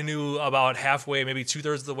I knew about halfway, maybe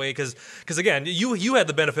 2/3 of the way, because again, you had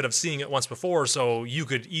the benefit of seeing it once before, so you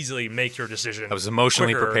could easily make your decision. I was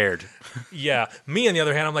emotionally quicker. prepared. Yeah, me on the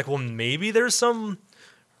other hand, I'm like, well, maybe there's some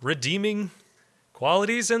redeeming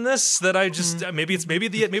qualities in this that I just maybe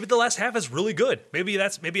the last half is really good. Maybe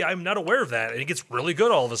I'm not aware of that, and it gets really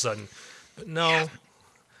good all of a sudden. But no. Yeah.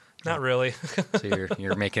 Not really. So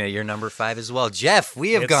you're making it your number 5 as well. Jeff,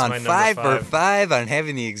 we have It's gone my 5 number for 5 on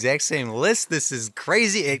having the exact same list. This is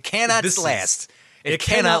crazy. It cannot last. It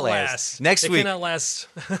cannot last. Next week. It cannot last.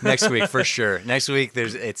 Next week for sure. Next week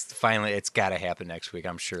it's got to happen next week,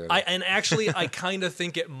 I'm sure. I kind of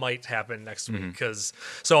think it might happen next week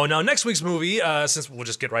so now next week's movie, since we'll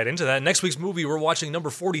just get right into that. Next week's movie, we're watching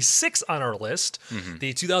number 46 on our list,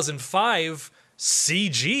 the 2005 fully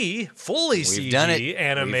CG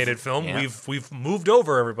animated film. Yeah. We've moved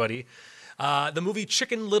over, everybody. The movie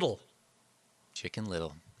Chicken Little. Chicken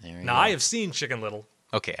Little. Now, I have seen Chicken Little.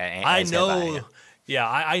 Okay, I know. Yeah,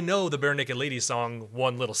 I know the Bare Naked Ladies song,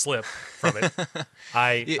 One Little Slip, from it.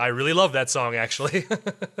 I really love that song, actually.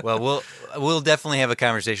 Well, we'll definitely have a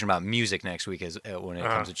conversation about music next week when it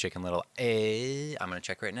comes to Chicken Little. I'm going to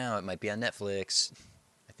check right now. It might be on Netflix.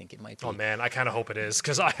 I think it might be. Oh man, I kind of hope it is,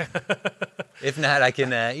 because if not, I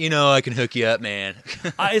can I can hook you up, man.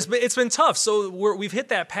 It's been tough. So we've hit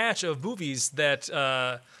that patch of movies that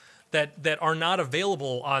are not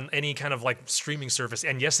available on any kind of like streaming service,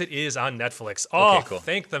 and yes, it is on Netflix. Oh, okay, cool.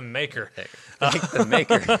 Thank the maker. Thank the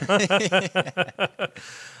maker.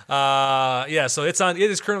 Yeah, so it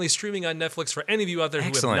is currently streaming on Netflix. For any of you out there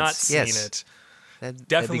who have not seen it,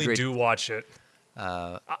 definitely do watch it.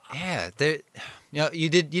 You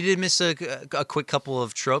did miss a quick couple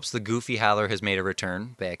of tropes. The goofy holler has made a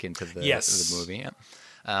return back into the movie. Yeah.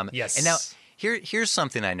 Yes. And now here's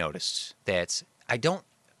something I noticed that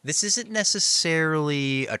this isn't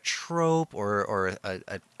necessarily a trope or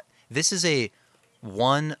this is a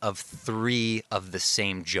one of 3 of the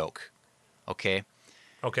same joke. Okay.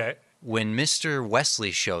 When Mr.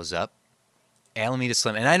 Wesley shows up, Alameda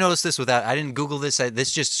Slim, and I noticed this I didn't Google this.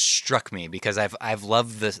 This just struck me because I've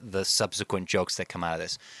loved the subsequent jokes that come out of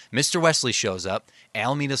this. Mr. Wesley shows up.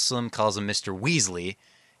 Alameda Slim calls him Mr. Weasley,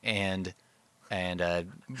 and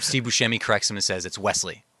Steve Buscemi corrects him and says it's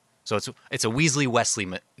Wesley. So it's a Weasley Wesley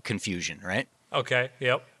confusion, right? Okay.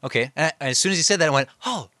 Yep. Okay. And as soon as he said that, I went,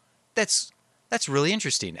 oh, that's really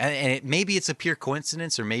interesting. And maybe it's a pure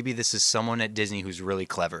coincidence, or maybe this is someone at Disney who's really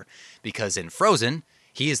clever, because in Frozen,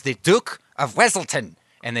 he is the Duke of Weselton.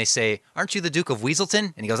 And they say, aren't you the Duke of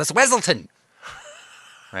Weaselton? And he goes, that's Weselton.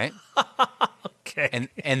 Right? Okay.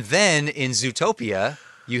 And then in Zootopia,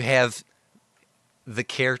 you have the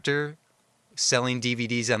character selling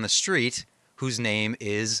DVDs on the street whose name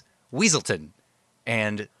is Weaselton.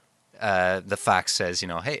 And the fox says,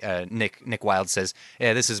 hey, Nick Wilde says,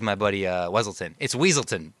 yeah, this is my buddy Weselton. It's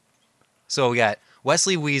Weaselton. So we got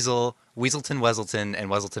Wesley Weasel, Weaselton Weselton, and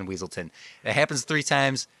Weselton Weaselton. It happens 3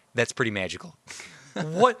 times. That's pretty magical.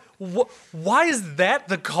 What? Why is that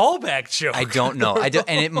the callback joke? I don't know. And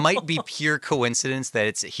it might be pure coincidence that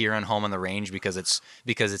it's here on Home on the Range because it's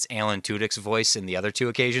Alan Tudyk's voice in the other 2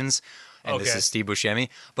 occasions, and this is Steve Buscemi.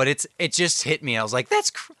 But it just hit me. I was like,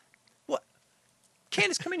 that's what?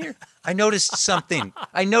 Candace, come in here. I noticed something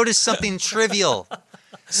trivial.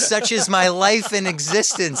 Such is my life and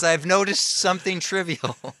existence. I've noticed something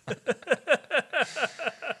trivial.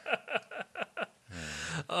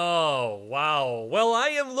 Oh, wow. Well, I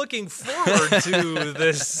am looking forward to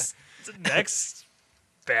this next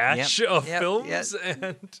batch of films.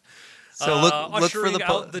 And so look for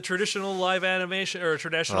the traditional live animation or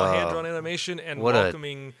traditional hand-drawn animation and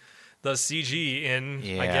welcoming the CG in,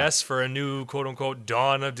 I guess, for a new quote-unquote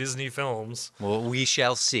dawn of Disney films. Well, we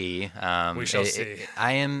shall see. We shall see.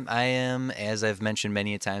 I am, as I've mentioned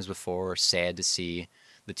many a times before, sad to see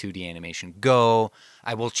the 2D animation go.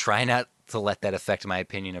 I will try not to let that affect my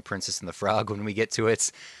opinion of Princess and the Frog when we get to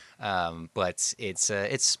it. But it's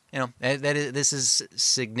this is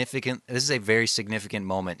significant. This is a very significant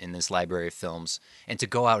moment in this library of films, and to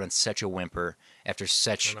go out on such a whimper after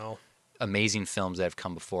such amazing films that have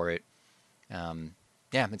come before it.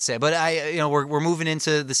 Yeah, it's sad. But we're moving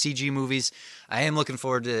into the CG movies. I am looking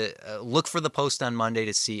forward to look for the post on Monday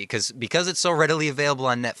to see because it's so readily available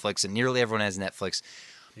on Netflix, and nearly everyone has Netflix.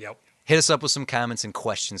 Yep. Hit us up with some comments and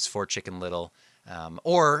questions for Chicken Little.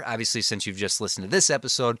 Or, obviously, since you've just listened to this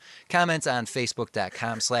episode, comment on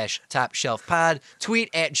Facebook.com/TopShelfPod. Tweet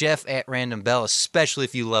at Jeff at Random Bell, especially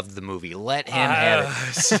if you loved the movie. Let him have it. I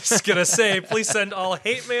was just going to say, please send all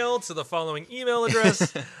hate mail to the following email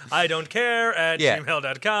address, I don't care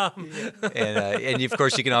 @gmail.com. And of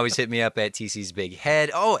course, you can always hit me up at TC's Big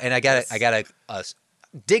Head. Oh, and I got a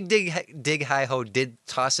Dig Hi Ho did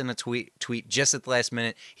toss in a tweet just at the last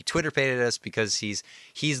minute. He Twitter-pated us because he's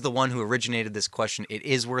the one who originated this question. It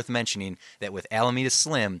is worth mentioning that with Alameda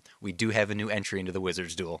Slim, we do have a new entry into the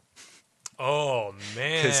Wizards Duel. Oh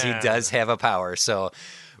man! Because he does have a power. So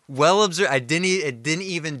well observed. It didn't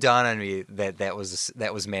even dawn on me that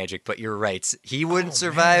was magic. But you're right. He wouldn't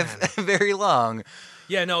survive very long.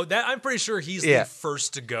 Yeah, no, I'm pretty sure he's the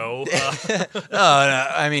first to go. No,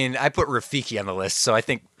 I mean, I put Rafiki on the list, so I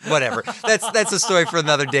think whatever. That's a story for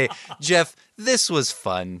another day. Jeff, this was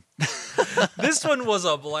fun. This one was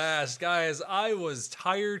a blast, guys. I was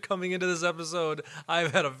tired coming into this episode.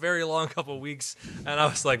 I've had a very long couple weeks, and I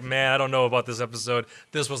was like, man, I don't know about this episode.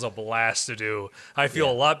 This was a blast to do. I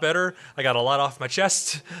feel a lot better. I got a lot off my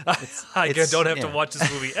chest. I don't have to watch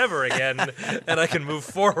this movie ever again, and I can move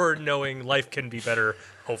forward knowing life can be better,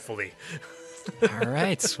 hopefully. All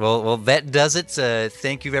right. Well, that does it.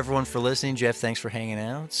 Thank you, everyone, for listening. Jeff, thanks for hanging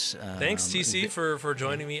out. Thanks, TC, for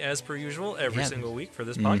joining me as per usual every single week for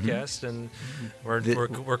this podcast. And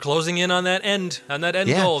we're closing in on that end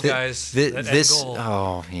goal, guys. End goal.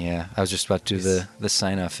 Oh yeah, I was just about to do the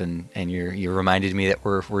sign off, and you reminded me that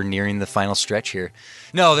we're nearing the final stretch here.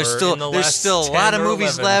 No, there's still a lot of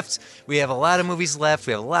movies left. We have a lot of movies left.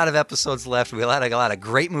 We have a lot of episodes left. We have a lot of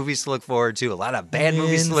great movies to look forward to. A lot of bad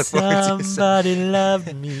movies to look forward to. Somebody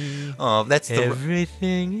loved me. Oh, that's the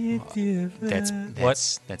everything you do. That's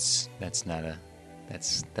not a.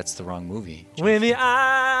 That's the wrong movie. When the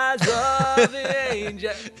eyes of the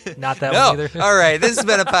angel. Not that one either. All right, this has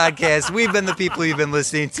been a podcast. We've been the people you've been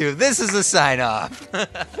listening to. This is a sign off.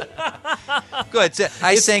 Go ahead.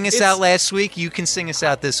 I sang us out last week. You can sing us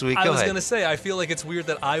out this week. Go ahead. I was going to say, I feel like it's weird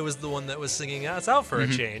that I was the one that was singing us out for a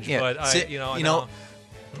change. Yeah. But I know.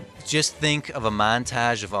 Just think of a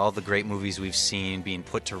montage of all the great movies we've seen being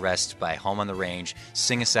put to rest by Home on the Range.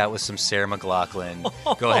 Sing us out with some Sarah McLachlan.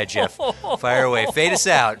 Go ahead, Jeff. Fire away. Fade us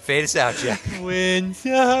out, Jeff. When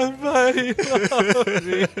somebody loved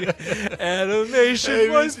me,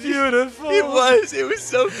 animation was beautiful. It was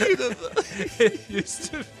so beautiful. It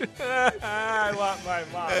used to be. I want my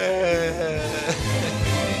mom.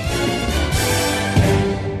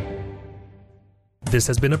 This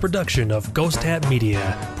has been a production of Ghost Hat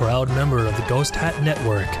Media, proud member of the Ghost Hat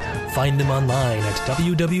Network. Find them online at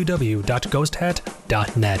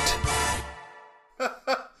www.ghosthat.net.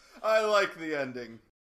 I like the ending.